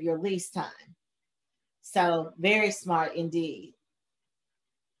the end of your lease time. So very smart indeed.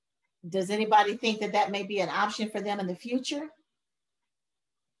 Does anybody think that that may be an option for them in the future?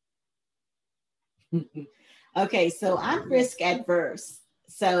 Okay, so I'm risk adverse.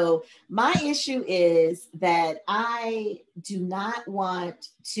 So my issue is that I do not want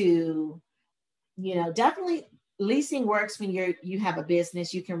to, you know, definitely leasing works when you have a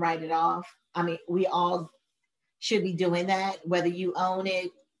business, you can write it off. I mean, we all should be doing that, whether you own it,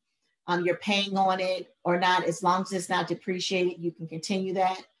 you're paying on it or not. As long as it's not depreciated, you can continue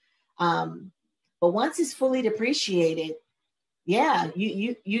that. But once it's fully depreciated, yeah,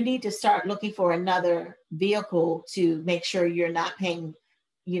 you need to start looking for another vehicle to make sure you're not paying,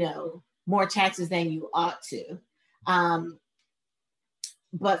 you know, more taxes than you ought to.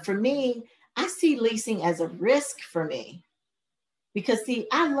 But for me, I see leasing as a risk for me, because see,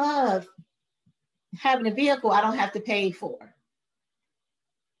 I love having a vehicle I don't have to pay for.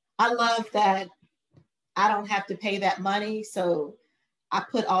 I love that I don't have to pay that money. So I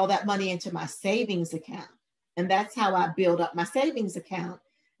put all that money into my savings account. And that's how I build up my savings account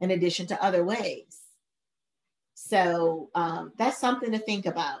in addition to other ways. So that's something to think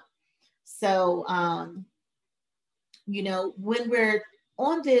about. So, you know, when we're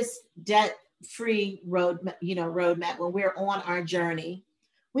on this debt-free roadmap, when we're on our journey,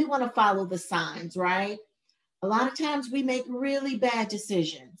 we want to follow the signs, right? A lot of times we make really bad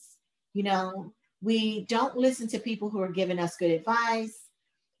decisions. You know, we don't listen to people who are giving us good advice.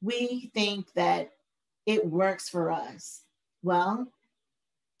 We think that it works for us. Well,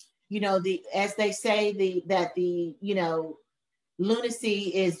 you know, as they say, that you know,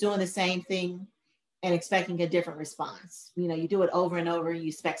 lunacy is doing the same thing and expecting a different response. You know, you do it over and over and you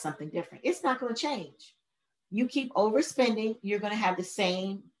expect something different. It's not going to change. You keep overspending, you're going to have the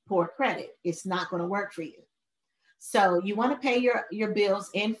same poor credit. It's not going to work for you. So you want to pay your bills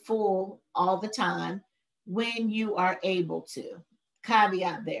in full all the time when you are able to.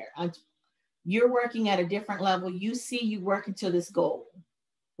 Caveat there. You're working at a different level. You see you working to this goal,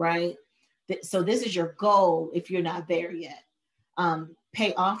 right? So this is your goal if you're not there yet.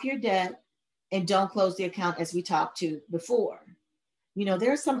 Pay off your debt and don't close the account, as we talked to before. You know,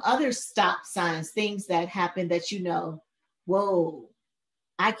 there's some other stop signs, things that happen that, you know, whoa,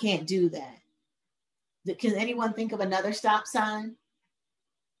 I can't do that. Can anyone think of another stop sign?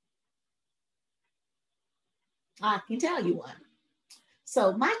 I can tell you one.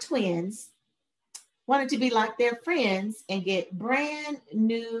 So my twins wanted to be like their friends and get brand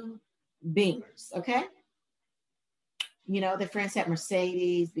new Beamers, okay? You know, their friends had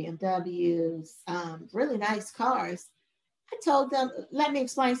Mercedes, BMWs, really nice cars. I told them, let me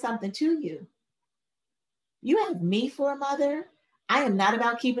explain something to you. You have me for a mother. I am not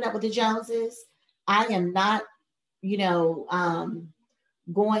about keeping up with the Joneses. I am not, you know,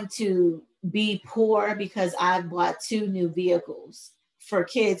 going to be poor because I bought 2 new vehicles for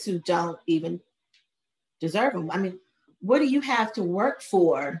kids who don't even deserve them. I mean, what do you have to work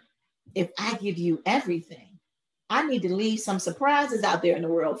for if I give you everything? I need to leave some surprises out there in the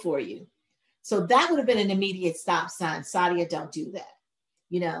world for you. So that would have been an immediate stop sign. Sadia, don't do that,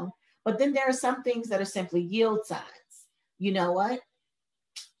 you know? But then there are some things that are simply yield signs. You know what?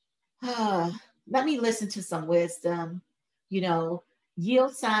 let me listen to some wisdom. You know,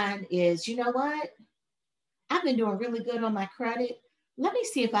 yield sign is, you know what? I've been doing really good on my credit. Let me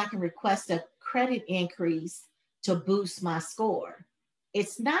see if I can request a credit increase to boost my score.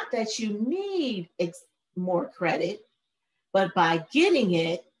 It's not that you need more credit, but by getting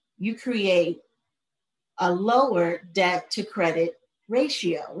it, you create a lower debt to credit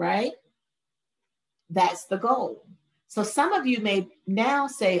ratio, right? That's the goal. So some of you may now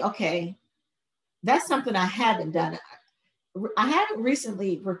say, okay, that's something I haven't done. I haven't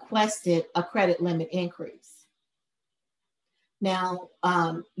recently requested a credit limit increase. Now,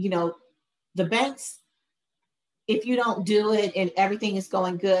 you know, the banks, if you don't do it and everything is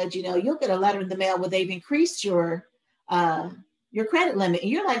going good, you know, you'll get a letter in the mail where they've increased your credit limit. And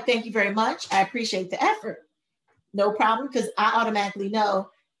you're like, thank you very much. I appreciate the effort. No problem, because I automatically know,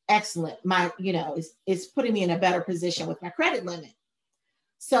 excellent. My, you know, it's putting me in a better position with my credit limit.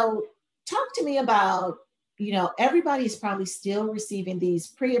 So talk to me about, you know, everybody's probably still receiving these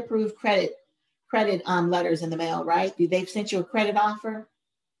pre-approved credit letters in the mail, right? They've sent you a credit offer.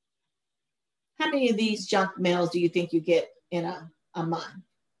 How many of these junk mails do you think you get in a month?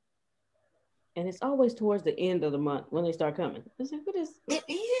 And it's always towards the end of the month when they start coming. It's like, what is it?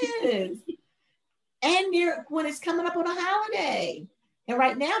 Is. And when it's coming up on a holiday. And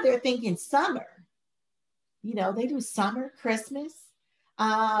right now they're thinking summer. You know, they do summer, Christmas.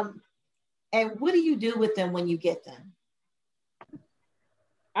 And what do you do with them when you get them?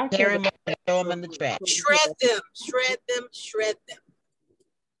 I carry them, throw them in the trash. Shred them, shred them, shred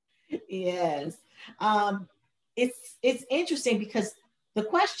them. Yes. It's interesting because the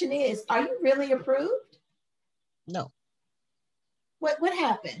question is, are you really approved? No. What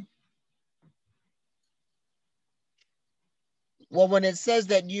happened? Well, when it says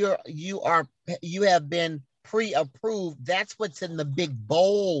that you have been pre-approved, that's what's in the big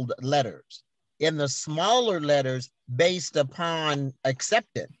bold letters. In the smaller letters, based upon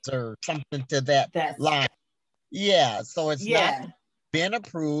acceptance or something to that line. Yeah, so it's not been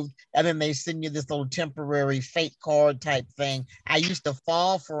approved, and then they send you this little temporary fake card type thing. I used to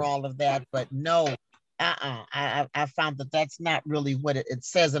fall for all of that, but no, I found that that's not really what it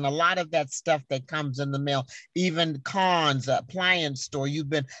says. And a lot of that stuff that comes in the mail, even Conn's appliance store,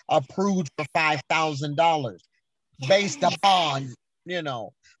 you've been approved for $5,000 based upon, you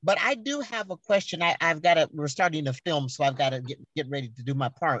know. But I do have a question. We're starting to film, so I've got to get ready to do my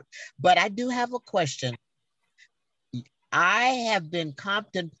part. But I do have a question. I have been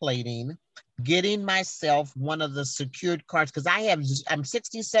contemplating getting myself one of the secured cards because I'm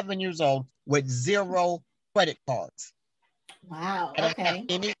 67 years old with 0 credit cards. Wow. I don't have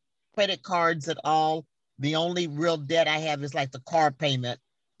any credit cards at all. The only real debt I have is like the car payment,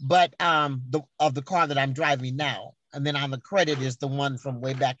 but of the car that I'm driving now. And then on the credit is the one from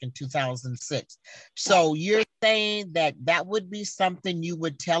way back in 2006. So you're saying that would be something you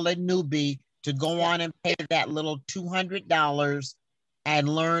would tell a newbie to go on and pay that little $200 and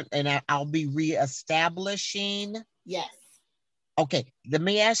learn, and I'll be reestablishing? Yes. Okay, let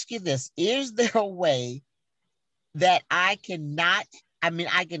me ask you this. Is there a way that I can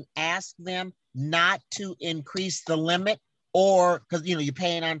ask them not to increase the limit? Or because, you know, you're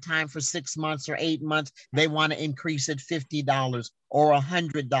paying on time for 6 months or 8 months, they want to increase it $50 or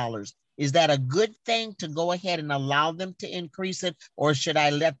 $100. Is that a good thing to go ahead and allow them to increase it? Or should I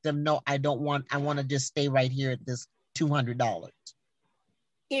let them know I want to just stay right here at this $200?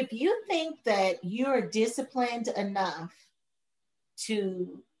 If you think that you're disciplined enough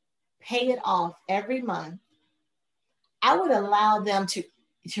to pay it off every month, I would allow them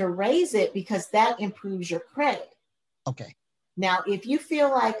to raise it because that improves your credit. Okay. Now, if you feel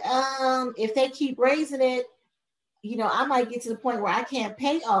like, if they keep raising it, you know, I might get to the point where I can't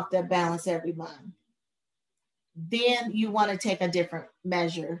pay off that balance every month. Then you want to take a different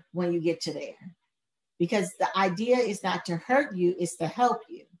measure when you get to there. Because the idea is not to hurt you, it's to help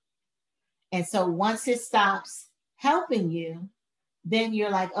you. And so once it stops helping you, then you're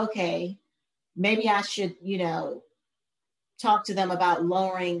like, okay, maybe I should, you know, talk to them about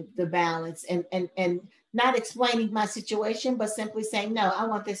lowering the balance and not explaining my situation, but simply saying, no, I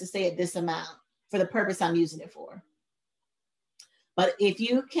want this to stay at this amount for the purpose I'm using it for. But if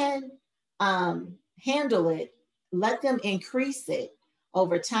you can handle it, let them increase it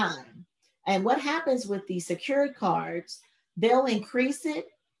over time. And what happens with the secured cards, they'll increase it,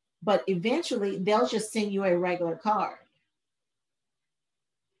 but eventually they'll just send you a regular card.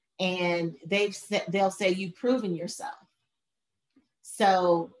 And they'll say you've proven yourself.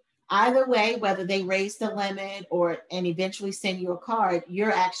 So either way, whether they raise the limit and eventually send you a card,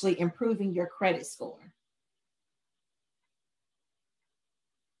 you're actually improving your credit score.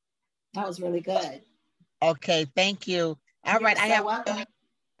 That was really good. Okay, thank you. All You're right, I have. welcome.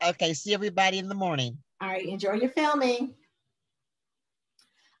 Okay, see everybody in the morning. All right, enjoy your filming.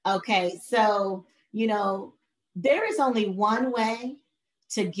 Okay, so, you know, there is only one way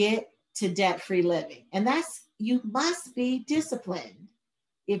to get to debt-free living, and that's you must be disciplined.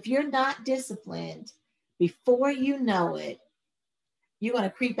 If you're not disciplined, before you know it, you're going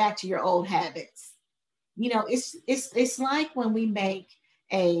to creep back to your old habits. You know, it's like when we make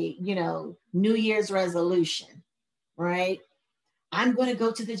a, you know, New Year's resolution, right? I'm going to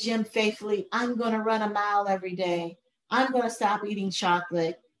go to the gym faithfully. I'm going to run a mile every day. I'm going to stop eating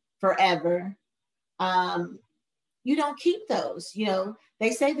chocolate forever. You don't keep those. You know,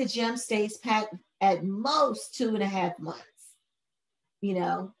 they say the gym stays packed at most 2.5 months. You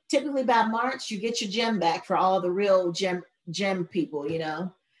know, typically by March, you get your gym back for all the real gym people, you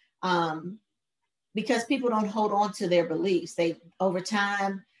know, because people don't hold on to their beliefs. They, over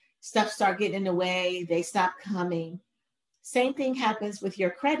time, stuff start getting in the way. They stop coming. Same thing happens with your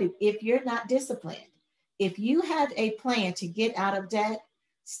credit. If you're not disciplined, if you have a plan to get out of debt,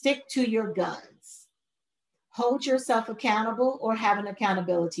 stick to your guns. Hold yourself accountable or have an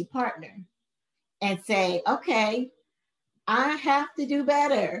accountability partner and say, okay, I have to do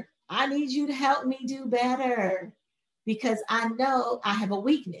better. I need you to help me do better because I know I have a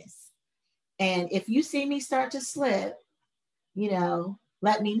weakness. And if you see me start to slip, you know,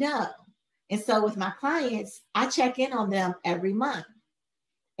 let me know. And so with my clients, I check in on them every month.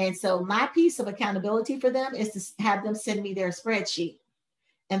 And so my piece of accountability for them is to have them send me their spreadsheet.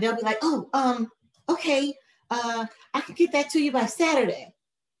 And they'll be like, oh, okay, I can get that to you by Saturday,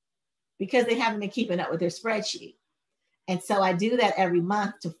 because they haven't been keeping up with their spreadsheet. And so I do that every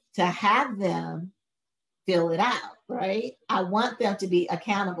month to have them fill it out, right? I want them to be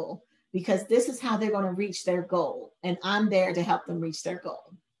accountable because this is how they're going to reach their goal. And I'm there to help them reach their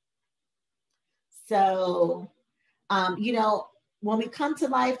goal. So, you know, when we come to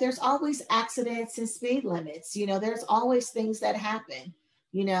life, there's always accidents and speed limits. You know, there's always things that happen.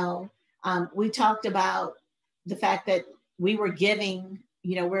 You know, we talked about the fact that we were giving,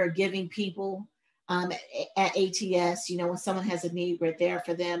 you know, we're giving people at ATS, you know, when someone has a need, we're there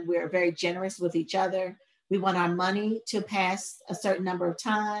for them. We're very generous with each other. We want our money to pass a certain number of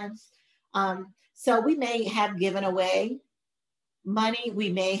times. So we may have given away money.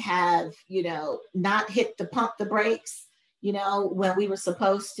 We may have, you know, not hit the brakes, you know, when we were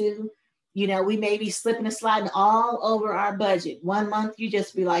supposed to. You know, we may be slipping and sliding all over our budget. One month you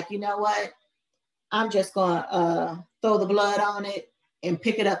just be like, you know what? I'm just going to throw the blood on it and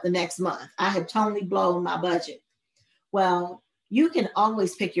pick it up the next month. I have totally blown my budget. Well, you can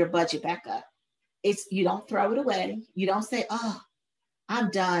always pick your budget back up. You don't throw it away. You don't say, oh,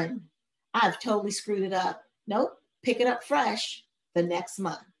 I'm done. I've totally screwed it up. Nope. Pick it up fresh the next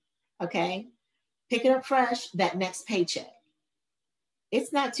month. Okay. Pick it up fresh that next paycheck.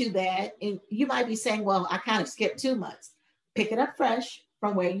 It's not too bad. And you might be saying, well, I kind of skipped 2 months. Pick it up fresh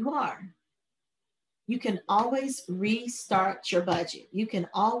from where you are. You can always restart your budget. You can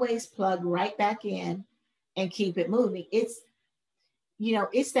always plug right back in and keep it moving. It's, you know,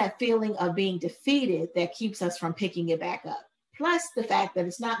 it's that feeling of being defeated that keeps us from picking it back up. Plus the fact that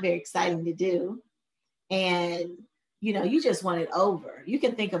it's not very exciting to do. And, you know, you just want it over. You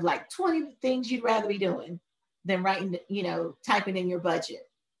can think of like 20 things you'd rather be doing than writing, you know, typing in your budget.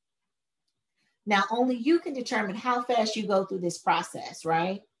 Now, only you can determine how fast you go through this process,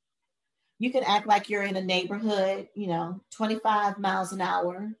 right? You can act like you're in a neighborhood, you know, 25 miles an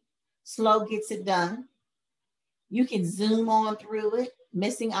hour, slow gets it done. You can zoom on through it,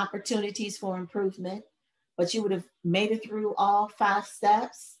 missing opportunities for improvement, but you would have made it through all 5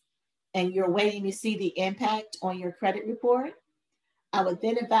 steps and you're waiting to see the impact on your credit report. I would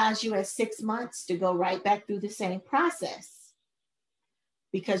then advise you at 6 months to go right back through the same process,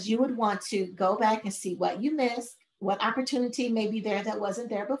 because you would want to go back and see what you missed, what opportunity may be there that wasn't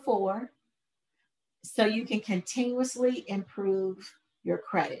there before, so you can continuously improve your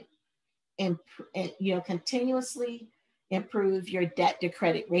credit and you know, continuously improve your debt to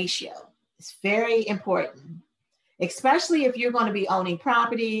credit ratio. It's very important, especially if you're going to be owning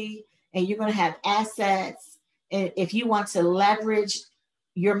property and you're going to have assets. And if you want to leverage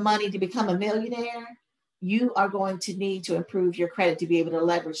your money to become a millionaire, you are going to need to improve your credit to be able to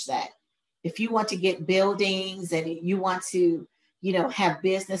leverage that. If you want to get buildings and you want to, you know, have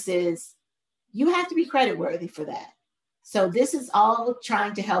businesses, you have to be credit worthy for that. So this is all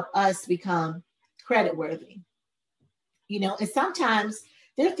trying to help us become credit worthy. You know, and sometimes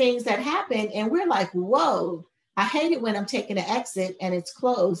there are things that happen and we're like, whoa, I hate it when I'm taking an exit and it's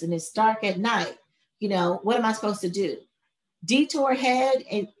closed and it's dark at night. You know, what am I supposed to do? Detour ahead?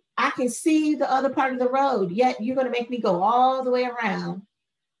 And I can see the other part of the road, yet you're going to make me go all the way around,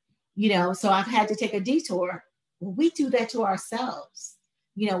 you know, so I've had to take a detour. Well, we do that to ourselves,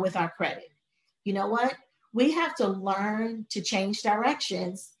 you know, with our credit. You know what? We have to learn to change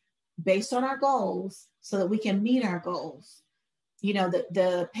directions based on our goals so that we can meet our goals. You know,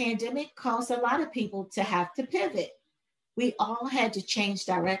 the pandemic caused a lot of people to have to pivot. We all had to change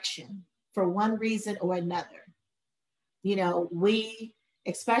direction for one reason or another. You know, we,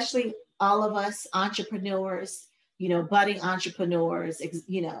 especially all of us entrepreneurs, you know, budding entrepreneurs,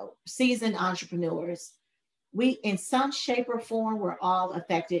 you know, seasoned entrepreneurs, we, in some shape or form, were all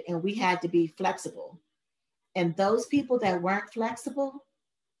affected, and we had to be flexible. And those people that weren't flexible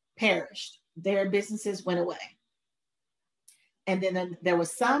perished. Their businesses went away. And then there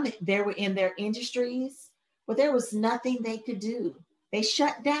was some, they were in their industries, but there was nothing they could do. They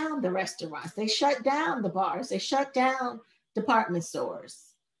shut down the restaurants. They shut down the bars. They shut down department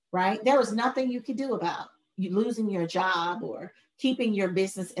stores, right? There was nothing you could do about you losing your job or keeping your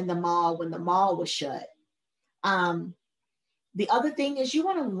business in the mall when the mall was shut. The other thing is you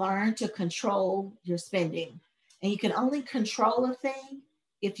want to learn to control your spending. And you can only control a thing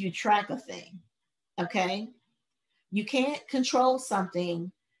if you track a thing, okay? You can't control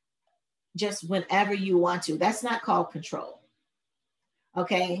something just whenever you want to. That's not called control,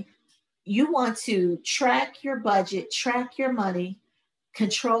 okay? You want to track your budget, track your money,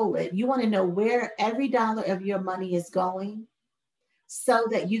 control it. You want to know where every dollar of your money is going so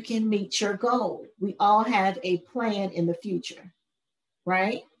that you can meet your goal. We all have a plan in the future,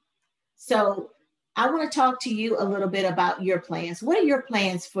 right? So I want to talk to you a little bit about your plans. What are your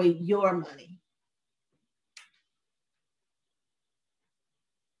plans for your money?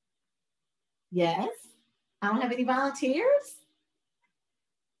 Yes. I don't have any volunteers.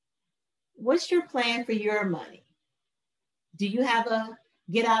 What's your plan for your money? Do you have a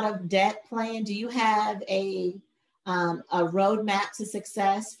get out of debt plan? Do you have a roadmap to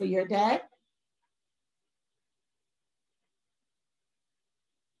success for your debt?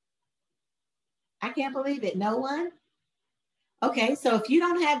 I can't believe it. No one? Okay, so if you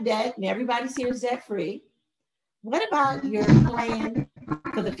don't have debt and everybody's here is debt free, what about your plan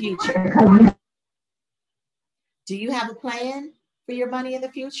for the future? Do you have a plan for your money in the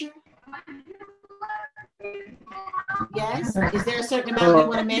future? Yes? Is there a certain amount you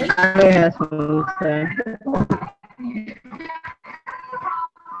want to make? Yes.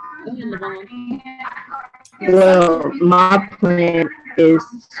 Well, my plan is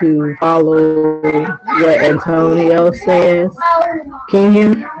to follow what Antonio says. Can you hear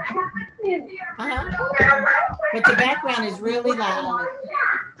me? But your background is really loud.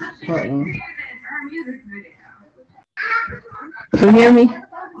 Can you hear me?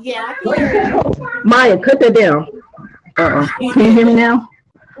 Yeah, I can hear you. Maya, cut that down. Can you hear me now?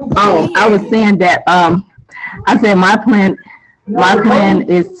 Oh, I was saying that I said my plan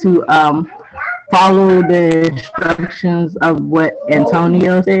is to follow the instructions of what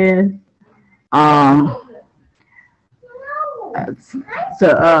Antonio said.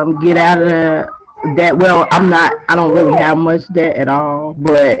 To get out of debt. Well, I don't really have much debt at all,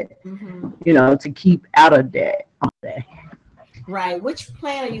 but you know, to keep out of debt. Right. Which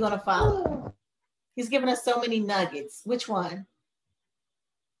plan are you going to follow? He's given us so many nuggets. Which one?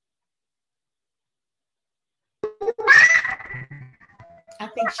 I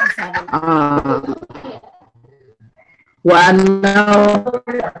think she's having. Well, I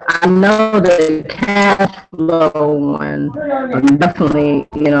know the cash flow one. Definitely,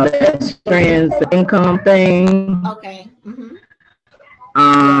 you know, that strands the income thing. Okay.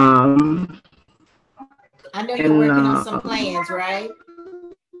 I know you're working on some plans, right?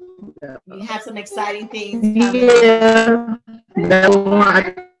 You have some exciting things coming. Yeah, that one,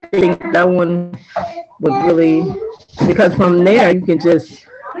 I think that one would really, because from there you can just,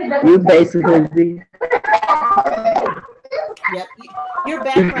 you basically be. Yep. Your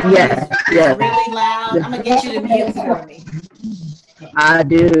background is really loud. I'm going to get you to mute for me. I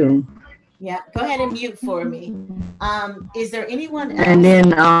do. Yeah, go ahead and mute for me. Is there anyone else? And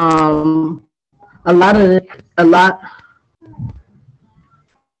then a lot.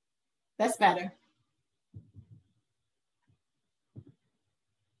 That's better.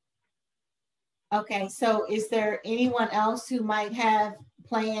 Okay, so is there anyone else who might have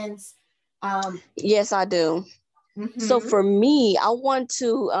plans? Yes, I do. So for me, I want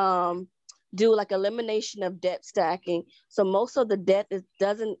to do like elimination of debt stacking. So most of the debt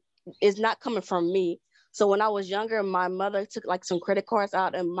is not coming from me. So when I was younger, my mother took like some credit cards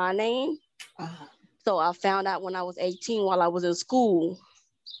out in my name. So I found out when I was 18 while I was in school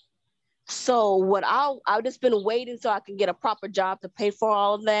So what I've just been waiting so I can get a proper job to pay for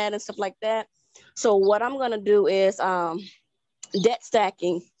all of that and stuff like that. So what I'm gonna do is debt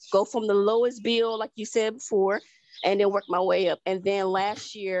stacking, go from the lowest bill, like you said before, and then work my way up. And then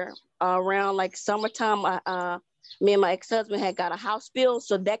last year, around like summertime, me and my ex-husband had got a house bill,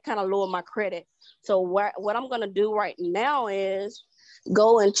 so that kind of lowered my credit. So what I'm gonna do right now is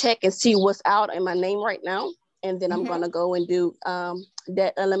go and check and see what's out in my name right now, and then I'm gonna go and do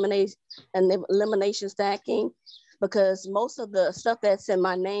debt elimination stacking, because most of the stuff that's in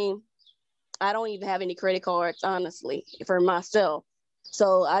my name, I don't even have any credit cards, honestly, for myself.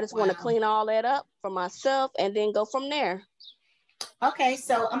 So I just want to clean all that up for myself and then go from there. Okay,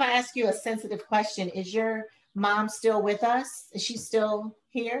 so I'm gonna ask you a sensitive question. Is your mom still with us? Is she still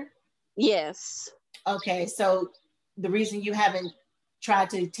here? Yes. Okay, so the reason you haven't tried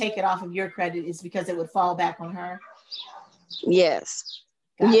to take it off of your credit is because it would fall back on her? Yes.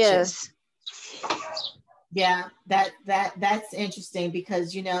 Gotcha. Yes. Yeah, that's interesting,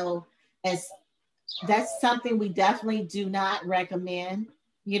 because as that's something we definitely do not recommend.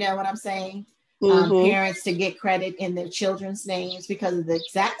 You know what I'm saying? Parents to get credit in their children's names because of the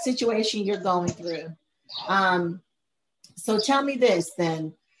exact situation you're going through. So tell me this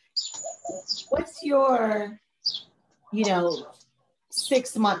then. What's your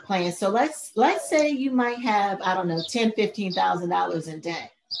 6-month plan? So let's say you might have, I don't know, $10,000, $15,000 in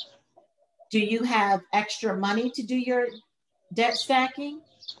debt. Do you have extra money to do your debt stacking?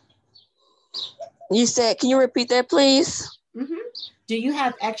 You said, can you repeat that, please? Do you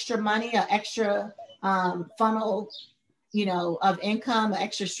have extra money, or extra funnel, of income, an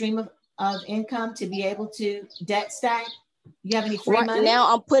extra stream of income to be able to debt stack? You have any free money? Right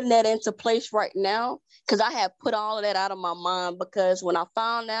now, I'm putting that into place right now, because I have put all of that out of my mind, because when I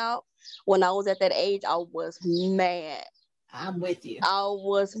found out, when I was at that age, I was mad. I'm with you. I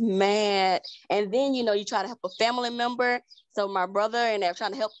was mad. And then, you try to help a family member. So my brother and they're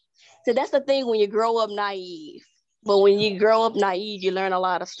trying to help. So that's the thing when you grow up naive. But when you grow up naive, you learn a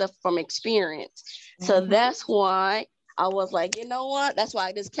lot of stuff from experience. So that's why I was like, you know what? That's why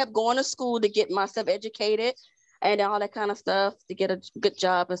I just kept going to school to get myself educated and all that kind of stuff, to get a good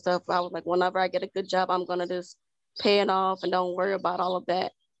job and stuff. I was like, whenever I get a good job, I'm going to just pay it off and don't worry about all of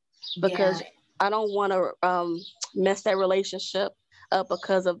that. Because I don't want to mess that relationship up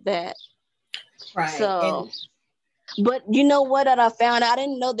because of that. Right. So, but you know what that I found out? I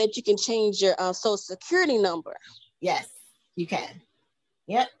didn't know that you can change your social security number. Yes, you can.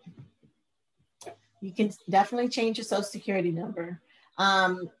 Yep. You can definitely change your social security number.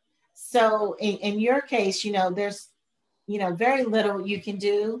 So in your case, there's, very little you can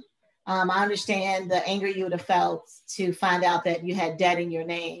do. I understand the anger you would have felt to find out that you had debt in your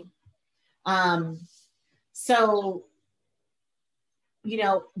name. So,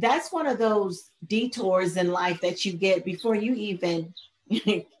 that's one of those detours in life that you get before you even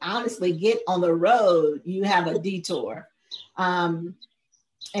honestly get on the road. You have a detour. And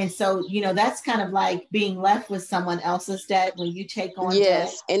so, that's kind of like being left with someone else's debt when you take on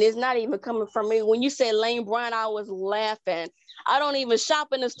debt. And it's not even coming from me. When you said Lane Bryant, I was laughing. I don't even shop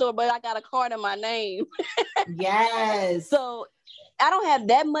in the store, but I got a card in my name. Yes. So I don't have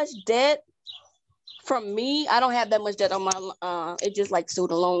that much debt from me. I don't have that much debt on my, it's just like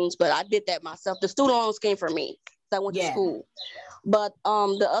student loans, but I did that myself. The student loans came from me. So I went to school. But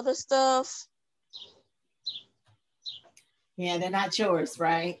the other stuff, yeah, they're not yours,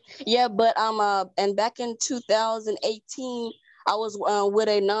 right? Yeah, but and back in 2018, I was with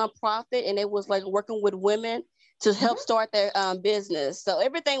a nonprofit, and it was like working with women to help start their business. So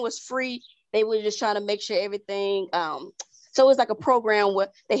everything was free. They were just trying to make sure everything. So it was like a program where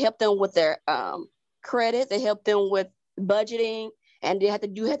they helped them with their credit, they helped them with budgeting, and you had to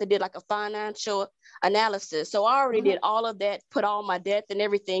do like a financial analysis. So I already did all of that, put all my debts and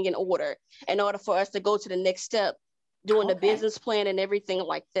everything in order for us to go to the next step, doing the business plan and everything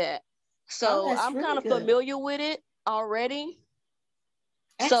like that. So I'm really kind of familiar with it already.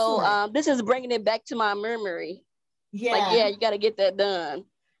 Excellent. So this is bringing it back to my memory. Yeah, you got to get that done.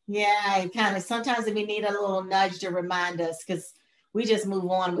 Yeah, kind of. Sometimes we need a little nudge to remind us, because we just move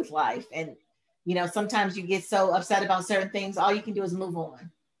on with life. And, sometimes you get so upset about certain things, all you can do is move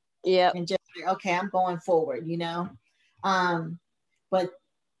on. Yeah. And just, okay, I'm going forward, But,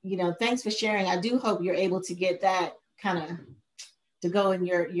 thanks for sharing. I do hope you're able to get that kind of to go in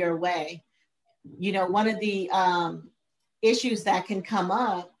your way. One of the issues that can come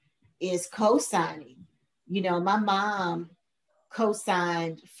up is co-signing. My mom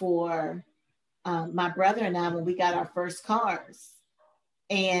co-signed for my brother and I when we got our first cars.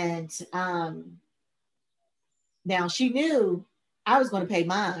 And now she knew I was going to pay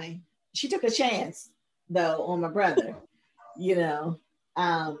mine. she took a chance though on my brother, you know.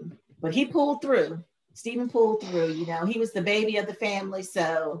 But he pulled through. Stephen pulled through, you know. He was the baby of the family,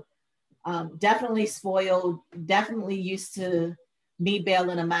 so definitely spoiled, definitely used to me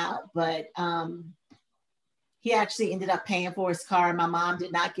bailing him out, but he actually ended up paying for his car. My mom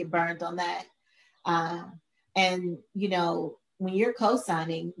did not get burned on that. And you know, when you're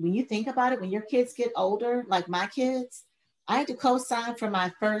co-signing, when you think about it, when your kids get older, like my kids, I had to co-sign for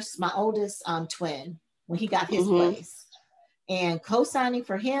my oldest twin when he got his place. And co-signing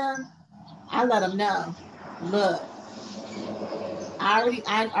for him, I let him know, look,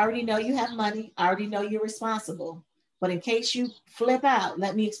 I already know you have money. I already know you're responsible. But in case you flip out,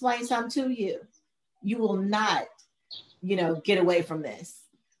 let me explain something to you. You will not, you know, get away from this.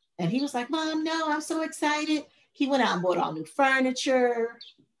 And he was like, Mom, no, I'm so excited. He went out and bought all new furniture.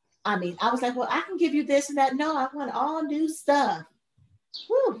 I mean, I was like, well, I can give you this and that. No, I want all new stuff.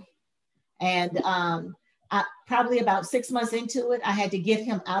 Whew. And I, probably about 6 months into it, I had to get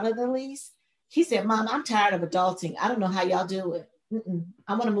him out of the lease. He said, Mom, I'm tired of adulting. I don't know how y'all do it.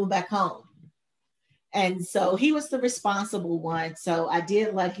 I want to move back home. And so he was the responsible one. So I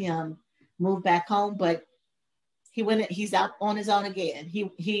did let him move back home, but he's out on his own again.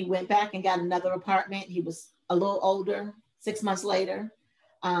 He went back and got another apartment. He was a little older, 6 months later,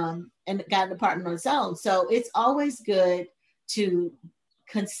 and got an apartment on his own. So it's always good to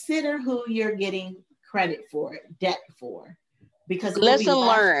consider who you're getting credit for, debt for, because lesson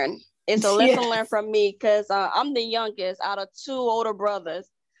learned. It's a lesson learned from me, because I'm the youngest out of 2 older brothers.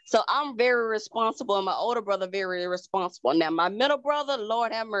 So I'm very responsible, and my older brother very responsible. Now my middle brother,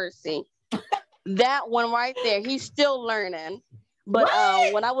 Lord have mercy, that one right there, he's still learning. But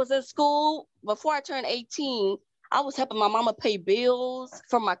when I was in school, before I turned 18, I was helping my mama pay bills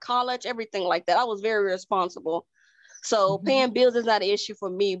for my college, everything like that. I was very responsible. So paying bills is not an issue for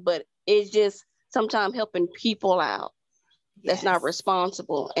me, but it's just sometimes helping people out that's not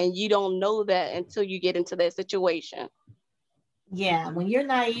responsible. And you don't know that until you get into that situation. Yeah, when you're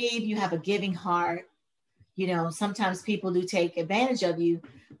naive, you have a giving heart. You know, sometimes people do take advantage of you.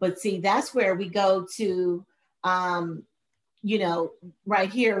 But see, that's where we go to, you know,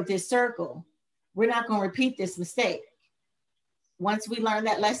 right here with this circle. We're not going to repeat this mistake. Once we learn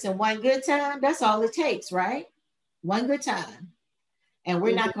that lesson one good time, that's all it takes, right? One good time. And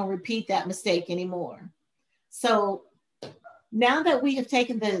we're not going to repeat that mistake anymore. So now that we have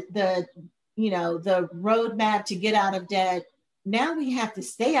taken the you know, the roadmap to get out of debt, now we have to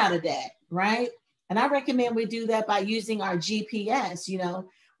stay out of debt, right? And I recommend we do that by using our GPS. You know,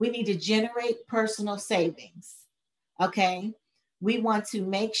 we need to generate personal savings. Okay. We want to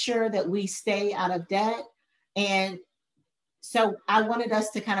make sure that we stay out of debt. And so I wanted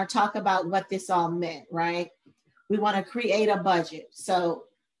us to kind of talk about what this all meant, right? We want to create a budget. So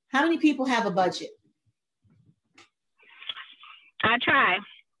how many people have a budget? I try.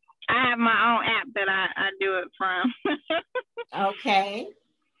 I have my own app that I do it from. Okay.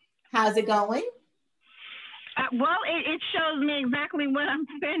 How's it going? Well, it shows me exactly what I'm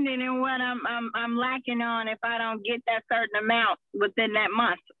spending and what I'm lacking on if I don't get that certain amount within that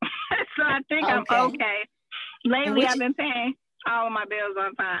month. So I think I'm okay. Lately, I've been paying all of my bills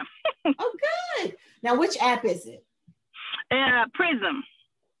on time. Oh, good. Now, which app is it? Prism.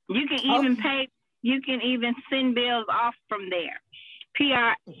 You can even pay. You can even send bills off from there.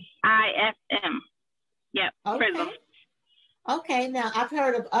 PRISM. Yep. Prism. Okay. Now, I've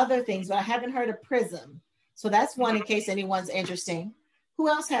heard of other things, but I haven't heard of Prism. So that's one in case anyone's interested. Who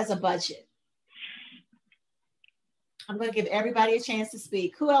else has a budget? I'm going to give everybody a chance to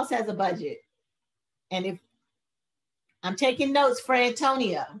speak. Who else has a budget? And if I'm taking notes for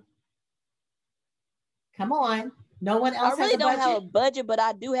Antonio. Come on. No one else has a budget? I really don't have a budget, but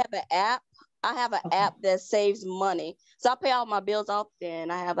I do have an app. I have an app that saves money. So I pay all my bills off there,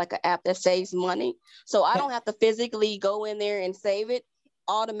 and I have like an app that saves money. So I don't have to physically go in there and save it.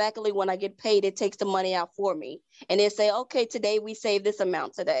 Automatically, when I get paid, it takes the money out for me. And they say, okay, today we save this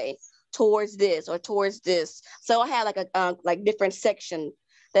amount today towards this or towards this. So I have like a like different section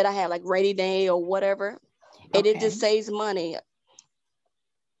that I have, like rainy day or whatever. And it just saves money,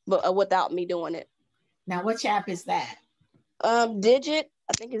 but without me doing it. Now, which app is that? Digit.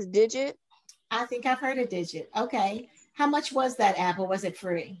 I think it's Digit. I think I've heard of Digit. Okay. How much was that app, or was it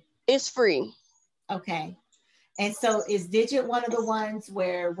free? It's free. Okay. And so is Digit one of the ones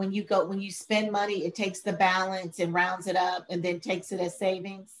where when you spend money, it takes the balance and rounds it up and then takes it as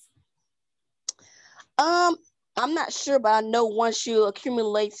savings? I'm not sure, but I know once you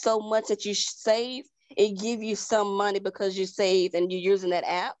accumulate so much that you save, it give you some money because you saved and you're using that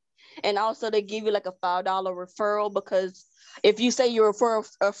app. And also they give you like a $5 referral, because if you say you refer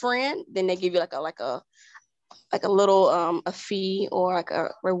a friend, then they give you like a little a fee or like a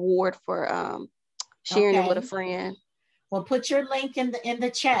reward for sharing it with a friend. Well, put your link in the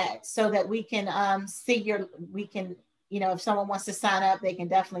chat so that we can see if someone wants to sign up, they can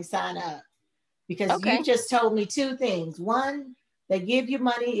definitely sign up. Because you just told me two things. One, they give you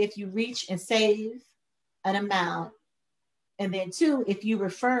money if you reach and save an amount. And then two, if you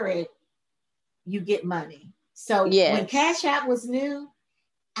refer it, you get money. So when Cash App was new,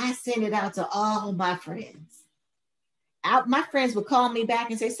 I sent it out to all my friends. My friends would call me back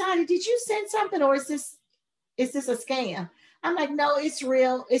and say, Sadi, did you send something, or is this a scam? I'm like, no, it's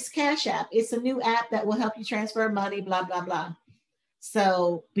real. It's Cash App. It's a new app that will help you transfer money, blah, blah, blah.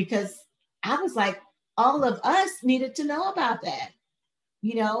 So because I was like, all of us needed to know about that.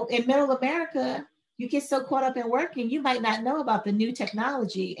 In middle America, you get so caught up in working, you might not know about the new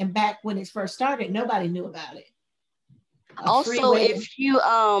technology. And back when it first started, nobody knew about it. Also,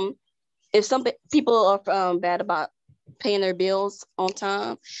 if some people are bad about paying their bills on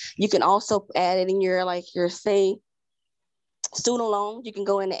time, you can also add it in your say student loan. You can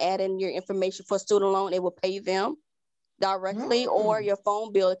go in and add in your information for student loan. It will pay them directly, or your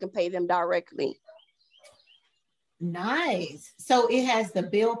phone bill, it can pay them directly. Nice. So it has the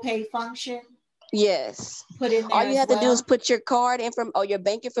bill pay function. Yes. Put in there. All you have to do is put your card or your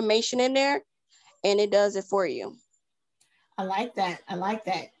bank information in there, and it does it for you. I like that.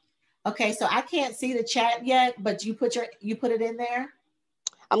 Okay, so I can't see the chat yet, but you put it in there?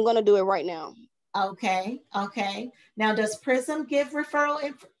 I'm gonna do it right now. Okay. Now, does Prism give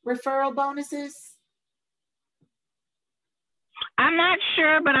referral bonuses? I'm not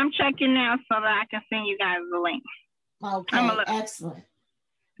sure, but I'm checking now so that I can send you guys the link. Okay, excellent.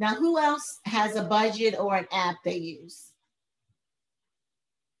 Now, who else has a budget or an app they use?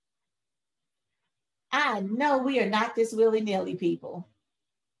 I know we are not this willy-nilly people.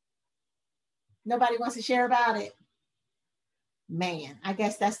 Nobody wants to share about it. Man, I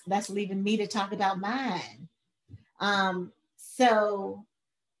guess that's leaving me to talk about mine. So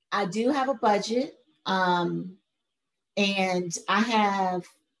I do have a budget, and I have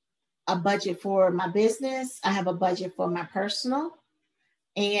a budget for my business. I have a budget for my personal.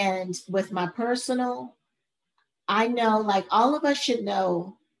 And with my personal, I know, like, all of us should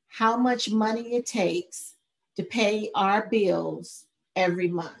know how much money it takes to pay our bills every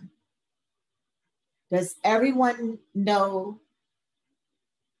month. Does everyone know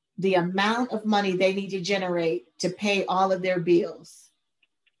the amount of money they need to generate to pay all of their bills?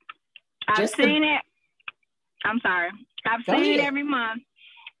 I've seen it. I'm sorry. I've seen it every month,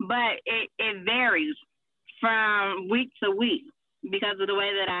 but it varies from week to week because of the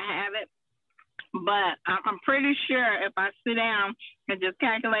way that I have it. But I'm pretty sure if I sit down and just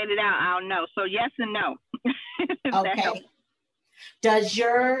calculate it out, I'll know. So yes and no. Okay. Does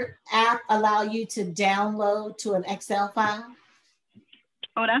your app allow you to download to an Excel file?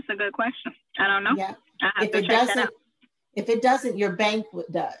 Oh, that's a good question. I don't know. Yeah. If it doesn't, your bank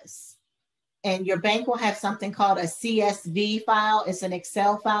does. And your bank will have something called a CSV file. It's an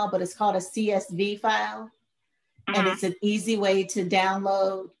Excel file, but it's called a CSV file. And it's an easy way to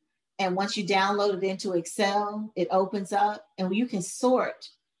download. And once you download it into Excel, it opens up and you can sort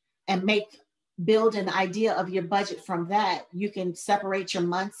and build an idea of your budget from that. You can separate your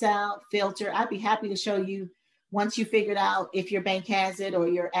months out, filter. I'd be happy to show you once you figured out if your bank has it or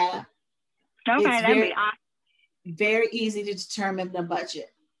your app. Okay, that'd be awesome. Very easy to determine the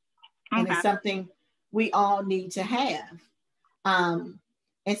budget. And it's something we all need to have. And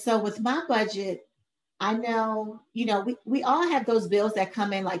so with my budget, I know, we all have those bills that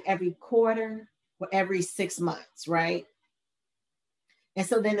come in like every quarter or every 6 months, right? And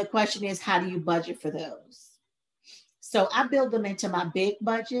so then the question is, how do you budget for those? So I build them into my big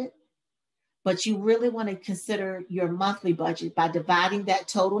budget, but you really want to consider your monthly budget by dividing that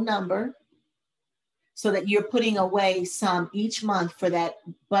total number so that you're putting away some each month for that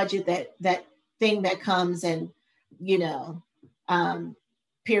budget, that thing that comes and,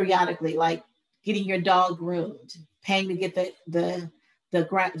 periodically, like getting your dog groomed, paying to get the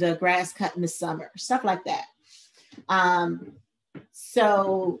grass cut in the summer, stuff like that.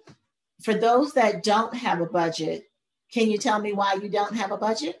 So for those that don't have a budget, can you tell me why you don't have a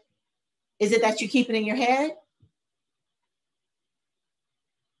budget? Is it that you keep it in your head?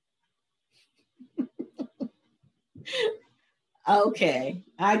 Okay,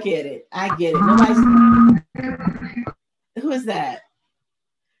 I get it. Who is that?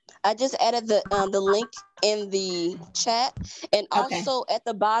 I just added the link in the chat, and also at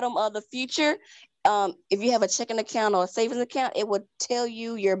the bottom of the feature, if you have a checking account or a savings account, it would tell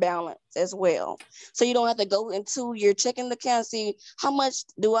you your balance as well. So you don't have to go into your checking account and see how much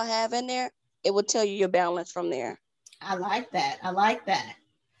do I have in there. It will tell you your balance from there. I like that. I like that.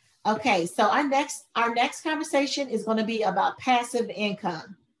 Okay, so our next conversation is going to be about passive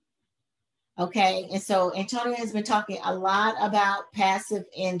income. Okay, and so Antonio has been talking a lot about passive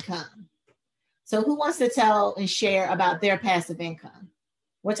income. So who wants to tell and share about their passive income?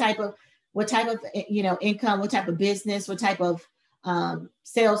 What type of income, what type of business, what type of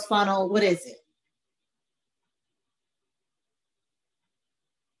sales funnel, what is it?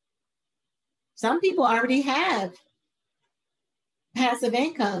 Some people already have passive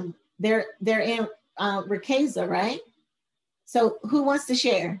income. They're in Ricasa, right? So who wants to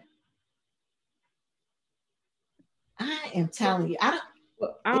share? I am telling you,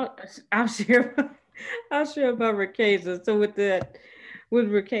 I'll share. I'll share about Ricasa. So with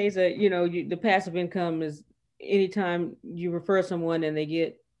Ricasa, the passive income is anytime you refer someone and they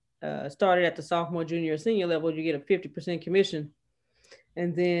get started at the sophomore, junior, or senior level, you get a 50% commission.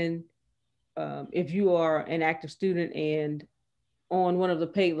 And then if you are an active student and on one of the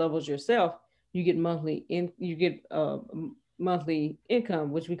paid levels yourself, you get monthly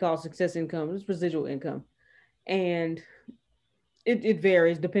income, which we call success income. It's residual income, and it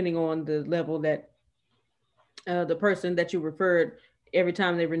varies depending on the level that the person that you referred. Every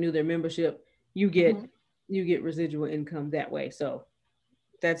time they renew their membership, you get residual income that way. So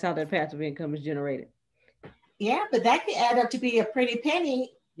that's how that passive income is generated. Yeah, but that could add up to be a pretty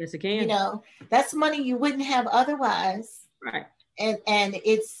penny. Yes, it can. That's money you wouldn't have otherwise. Right. And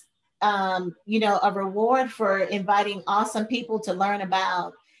it's a reward for inviting awesome people to learn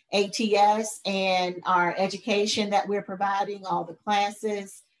about ATS and our education that we're providing, all the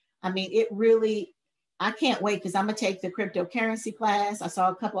classes. I mean, I can't wait because I'm gonna take the cryptocurrency class. I saw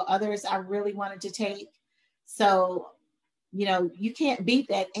a couple others I really wanted to take. So, you can't beat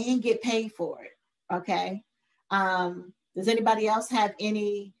that and get paid for it. Okay. Does anybody else have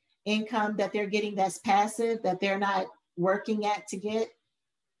any income that they're getting that's passive, that they're not working at to get?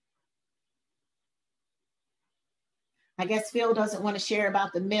 I guess Phil doesn't want to share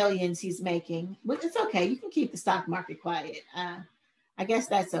about the millions he's making, but it's okay. You can keep the stock market quiet. I guess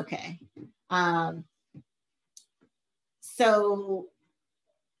that's okay. So,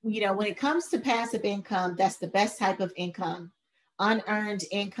 when it comes to passive income, that's the best type of income. Unearned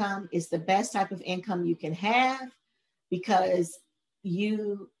income is the best type of income you can have because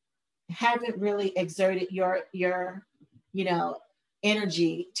you haven't really exerted your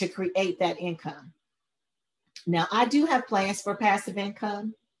energy to create that income. Now, I do have plans for passive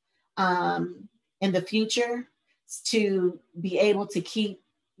income in the future to be able to keep,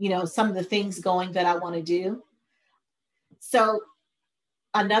 some of the things going that I want to do. So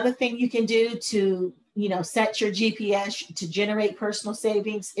another thing you can do to, set your GPS to generate personal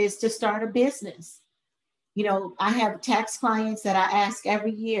savings is to start a business. I have tax clients that I ask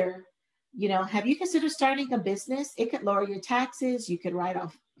every year, have you considered starting a business? It could lower your taxes. You could write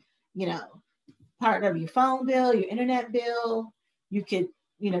off, part of your phone bill, your internet bill. You could,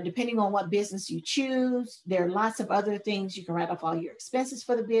 depending on what business you choose, there are lots of other things. You can write off all your expenses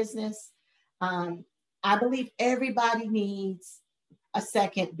for the business. I believe everybody needs a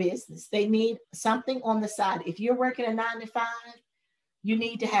second business. They need something on the side. If you're working a 9-to-5, you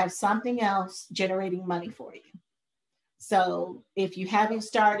need to have something else generating money for you. So if you haven't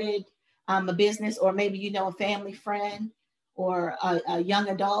started a business, or maybe a family friend or a young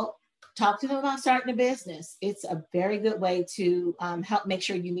adult, talk to them about starting a business. It's a very good way to help make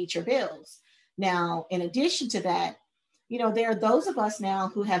sure you meet your bills. Now, in addition to that, there are those of us now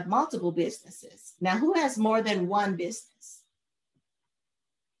who have multiple businesses. Now, who has more than one business?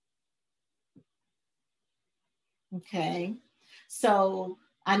 Okay. So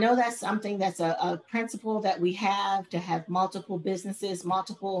I know that's something that's a principle that we have, to have multiple businesses,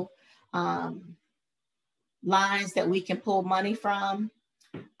 multiple lines that we can pull money from.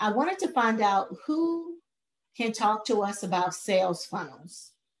 I wanted to find out who can talk to us about sales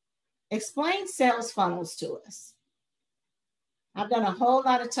funnels. Explain sales funnels to us. I've done a whole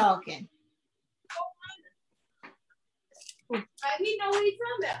lot of talking. We know what he's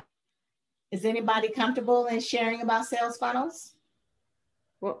talking about. Is anybody comfortable in sharing about sales funnels?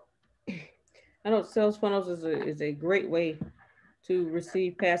 Well, I know sales funnels is a great way to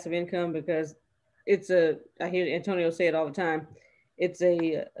receive passive income because I hear Antonio say it all the time. It's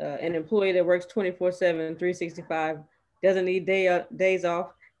an employee that works 24/7, 365, doesn't need days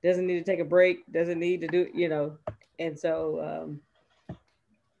off, doesn't need to take a break, doesn't need to do, and so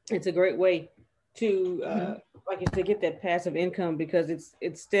it's a great way to, like you said, get that passive income because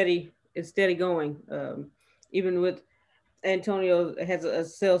it's steady it's steady going. Even with Antonio has a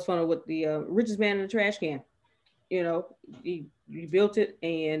sales funnel with the richest man in the trash can. You know, you built it,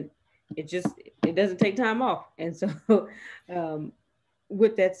 and it doesn't take time off. And so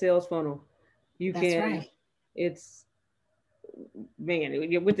with that sales funnel, you That's can, right. it's,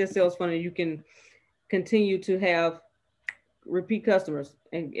 man, with this sales funnel, you can continue to have repeat customers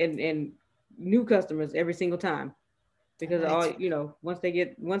and new customers every single time, because all, you know, once they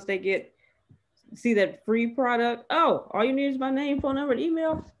get see that free product, oh, all you need is my name, phone number, and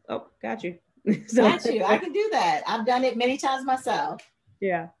email. Oh, got you. So, got you. I can do that. I've done it many times myself.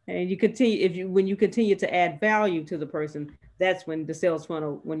 Yeah, and you continue, when you continue to add value to the person, that's when the sales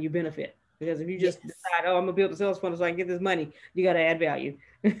funnel, when you benefit. Because if you just decide, oh, I'm gonna build a sales funnel so I can get this money, you got to add value.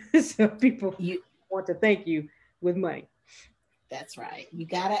 So people want to thank you with money. That's right. You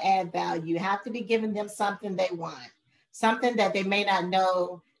got to add value. You have to be giving them something they want, something that they may not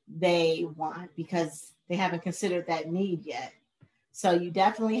know they want because they haven't considered that need yet. So you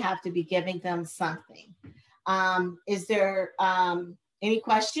definitely have to be giving them something. Is there any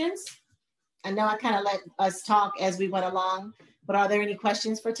questions? I know I kind of let us talk as we went along, but are there any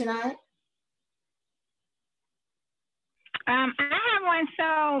questions for tonight? I have one.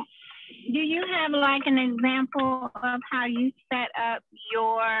 So do you have like an example of how you set up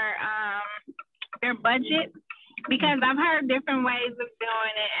your budget? Because I've heard different ways of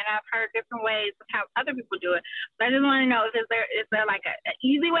doing it, and I've heard different ways of how other people do it. But I just want to know, is there like an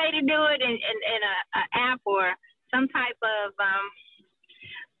easy way to do it in an app or some type of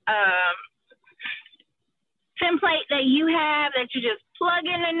template that you have that you just plug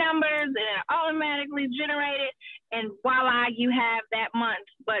in the numbers and it automatically generate it, and voila, you have that month's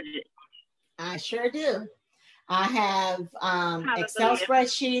budget? I sure do. I have Excel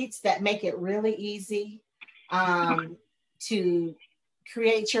spreadsheets that make it really easy to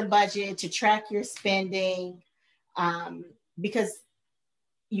create your budget, to track your spending, because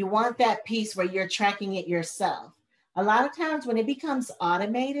you want that piece where you're tracking it yourself. A lot of times when it becomes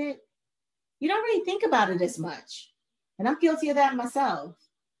automated, you don't really think about it as much. And I'm guilty of that myself.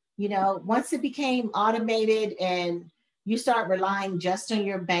 You know, once it became automated and you start relying just on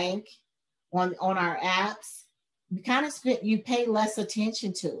your bank, on our apps, you pay less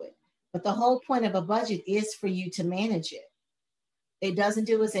attention to it. But the whole point of a budget is for you to manage it. It doesn't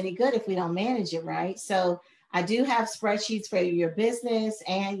do us any good if we don't manage it, right? So I do have spreadsheets for your business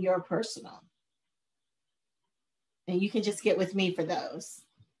and your personal. And you can just get with me for those.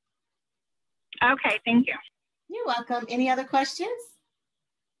 Okay, thank you. You're welcome. Any other questions?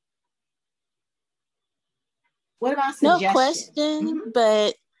 What about suggestions? No question,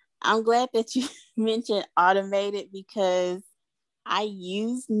 but I'm glad that you mentioned automated, because I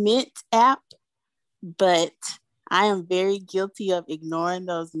use Mint app, but I am very guilty of ignoring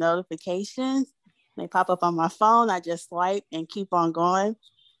those notifications. They pop up on my phone. I just swipe and keep on going.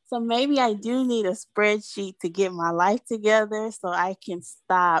 So maybe I do need a spreadsheet to get my life together so I can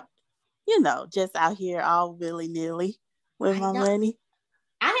stop, just out here all willy-nilly with my money.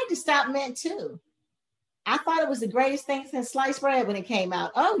 I had to stop Mint too. I thought it was the greatest thing since sliced bread when it came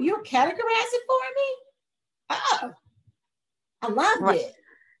out. Oh, you'll categorize it for me? Oh, I loved it.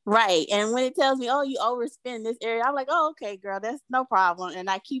 Right. And when it tells me, oh, you overspend this area, I'm like, oh, okay, girl, that's no problem. And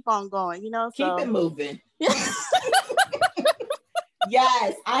I keep on going, Keep it moving.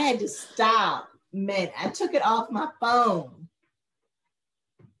 Yes, I had to stop Mint. I took it off my phone.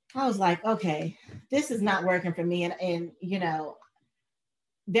 I was like, okay, this is not working for me. And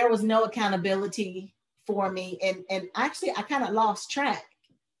there was no accountability for me. And actually, I kind of lost track.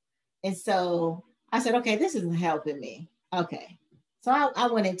 And so I said, okay, this isn't helping me. Okay. So I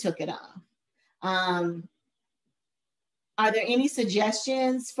went and took it off. Are there any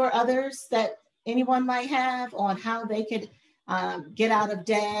suggestions for others that anyone might have on how they could get out of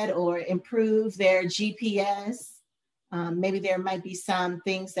debt or improve their GPS? Maybe there might be some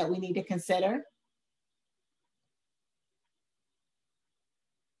things that we need to consider.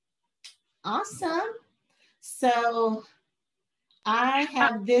 Awesome. So I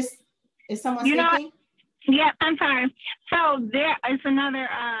have this. Is someone speaking? Yeah, I'm sorry. So there is another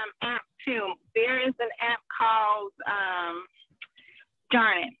app too. There is an app called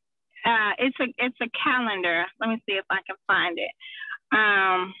darn it. It's a calendar. Let me see if I can find it.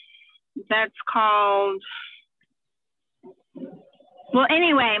 That's called. Well,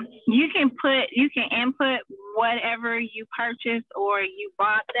 anyway, you can input whatever you purchased or you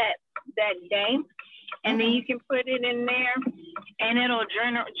bought that day, and then you can put it in there, and it'll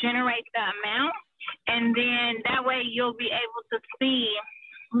generate the amount, and then that way you'll be able to see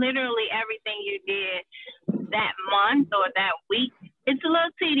literally everything you did that month or that week, it's a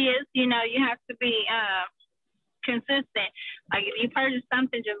little tedious. You know, you have to be consistent. Like if you purchase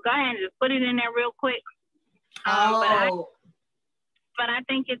something, just go ahead and just put it in there real quick. But I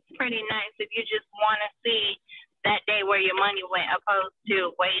think it's pretty nice if you just want to see that day where your money went, opposed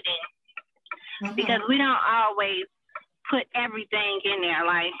to waiting. Because we don't always put everything in there.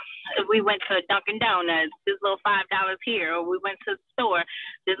 Like if we went to Dunkin' Donuts, this little $5 here, or we went to the store,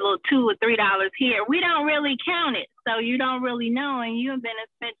 this little $2 or $3 here. We don't really count it, so you don't really know, and you've been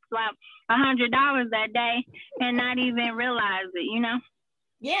spent about $100 that day and not even realize it, you know?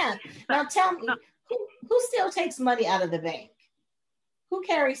 Yeah. Now tell me, who still takes money out of the bank? Who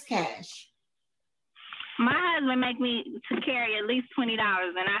carries cash? My husband make me to carry at least $20, and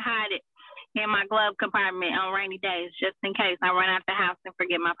I hide it in my glove compartment on rainy days, just in case I run out the house and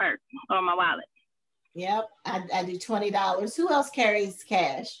forget my purse or my wallet. Yep, I do $20. Who else carries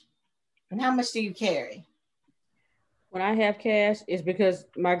cash? And how much do you carry? When I have cash, it's because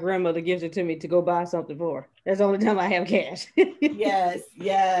my grandmother gives it to me to go buy something for her. That's the only time I have cash. Yes,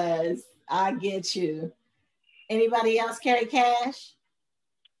 I get you. Anybody else carry cash?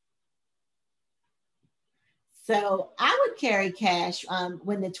 So I would carry cash.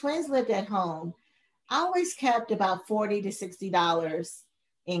 When the twins lived at home, I always kept about $40 to $60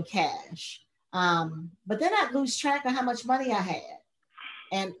 in cash. But then I'd lose track of how much money I had.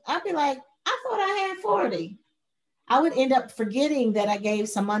 And I'd be like, I thought I had 40. I would end up forgetting that I gave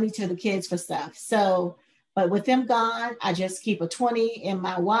some money to the kids for stuff. So, but with them gone, I just keep a 20 in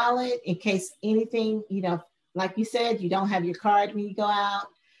my wallet in case anything, you know, like you said, you don't have your card when you go out.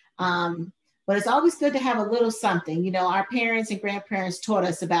 But it's always good to have a little something. You know, our parents and grandparents taught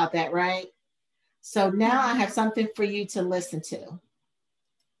us about that, right? So now I have something for you to listen to.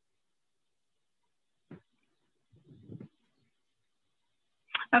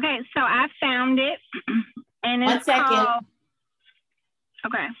 Okay, so I found it. And it's 1 second. called,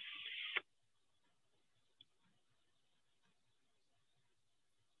 okay.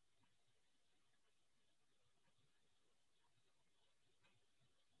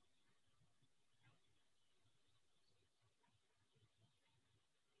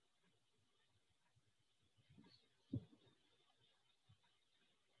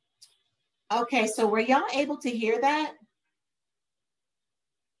 Okay, so were y'all able to hear that?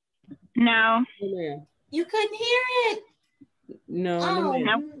 No. You couldn't hear it? No. Oh,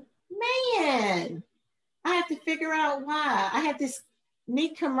 man. I have to figure out why. I had this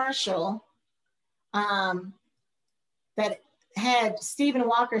neat commercial that had Stephen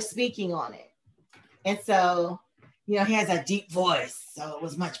Walker speaking on it. And so, you know, he has a deep voice, so it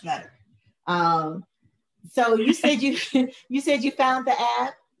was much better. So you said you found the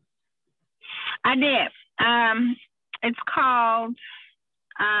app? I did. It's called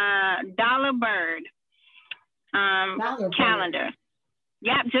Dollar Bird calendar.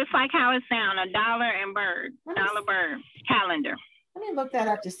 Yep, just like how it sounds, a dollar and bird. Dollar Bird calendar. Let me look that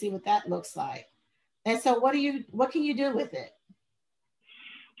up to see what that looks like. And so what can you do with it?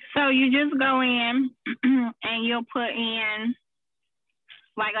 So you just go in and you'll put in,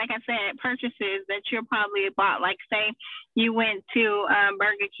 like I said, purchases that you're probably bought. Like say you went to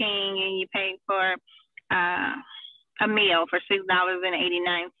Burger King and you paid for a meal for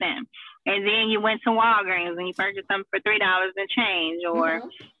 $6.89. And then you went to Walgreens and you purchased something for $3 and change, or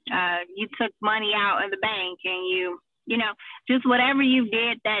you took money out of the bank and you know, just whatever you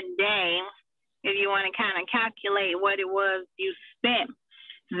did that day, if you want to kind of calculate what it was you spent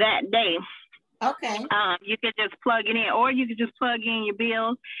that day. Okay. You could just plug it in, or you could just plug in your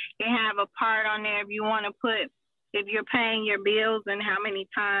bills and have a part on there if you want to put, if you're paying your bills and how many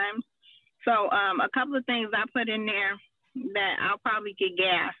times. So a couple of things I put in there that I'll probably get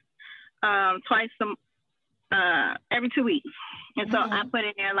gas twice every 2 weeks. And so I put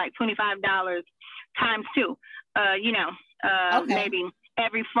in there like $25 times 2, you know, maybe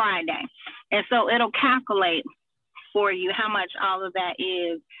every Friday. And so it'll calculate for you how much all of that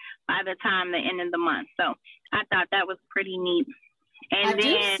is by the time the end of the month. So I thought that was pretty neat. And I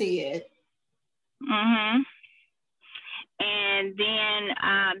do see it. And then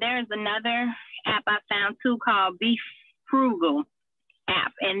there's another app I found too called Be Frugal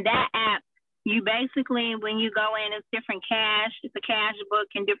app. And that app, you basically, when you go in, it's different cash. It's a cash book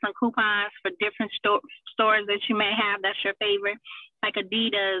and different coupons for different stores that you may have. That's your favorite, like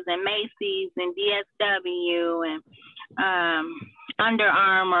Adidas and Macy's and DSW and Under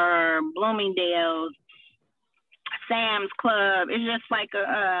Armour, Bloomingdale's, Sam's Club. It's just like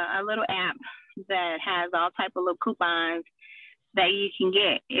a little app that has all type of little coupons that you can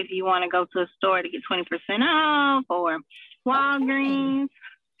get if you want to go to a store to get 20% off, or Walgreens.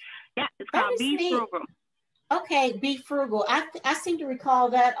 Yeah, it's called Be Frugal. Okay, be frugal. I seem to recall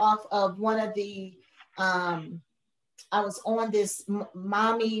that off of one of the, I was on this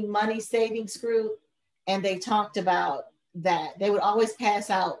mommy money savings group, and they talked about that. They would always pass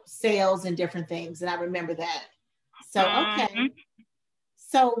out sales and different things, and I remember that. So, okay.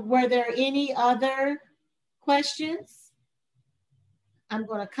 So were there any other questions? I'm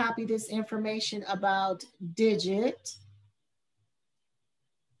going to copy this information about Digit.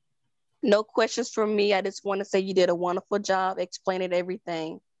 No questions from me. I just want to say you did a wonderful job explaining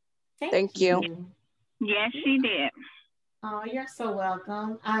everything. Thank you. Yes, she did. Oh, you're so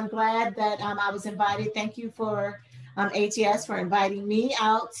welcome. I'm glad that I was invited. Thank you for ATS for inviting me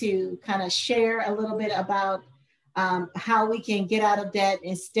out to kind of share a little bit about how we can get out of debt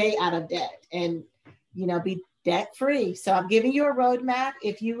and stay out of debt and, you know, be debt free. So I'm giving you a roadmap.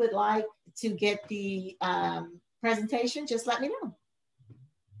 If you would like to get the presentation, just let me know.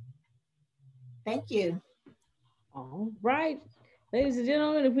 Thank you. All right. Ladies and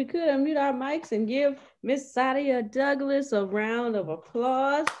gentlemen, if we could unmute our mics and give Miss Sadia Douglas a round of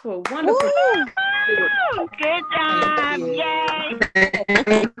applause for wonderful. Woo! Good job. Yay.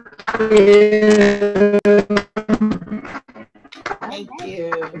 Thank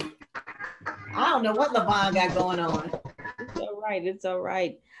you. I don't know what LaVon got going on. It's all right. It's all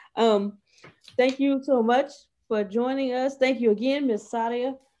right. Thank you so much for joining us. Thank you again, Miss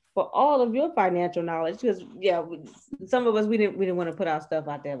Sadia, for all of your financial knowledge. Because some of us we didn't want to put our stuff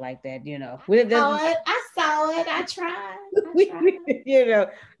out there like that, you know. I saw it. I tried. You know,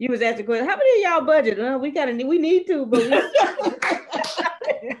 you was asking questions. How many of y'all budget? We need to, but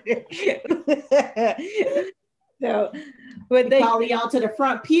so, but they call y'all to the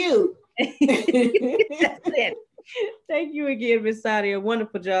front pew. Thank you again, Ms. Sadia.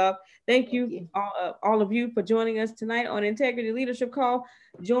 Wonderful job. Thank you. All of you for joining us tonight on Integrity Leadership Call.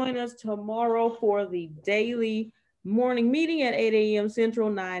 Join us tomorrow for the daily morning meeting at 8 a.m. Central,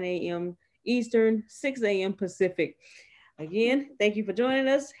 9 a.m. Eastern, 6 a.m. Pacific. Again, thank you for joining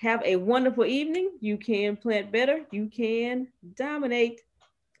us. Have a wonderful evening. You can plant better. You can dominate.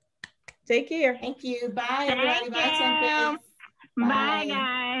 Take care. Thank you. Bye, everybody. Bye, Tempest. Bye,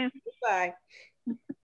 guys. Bye.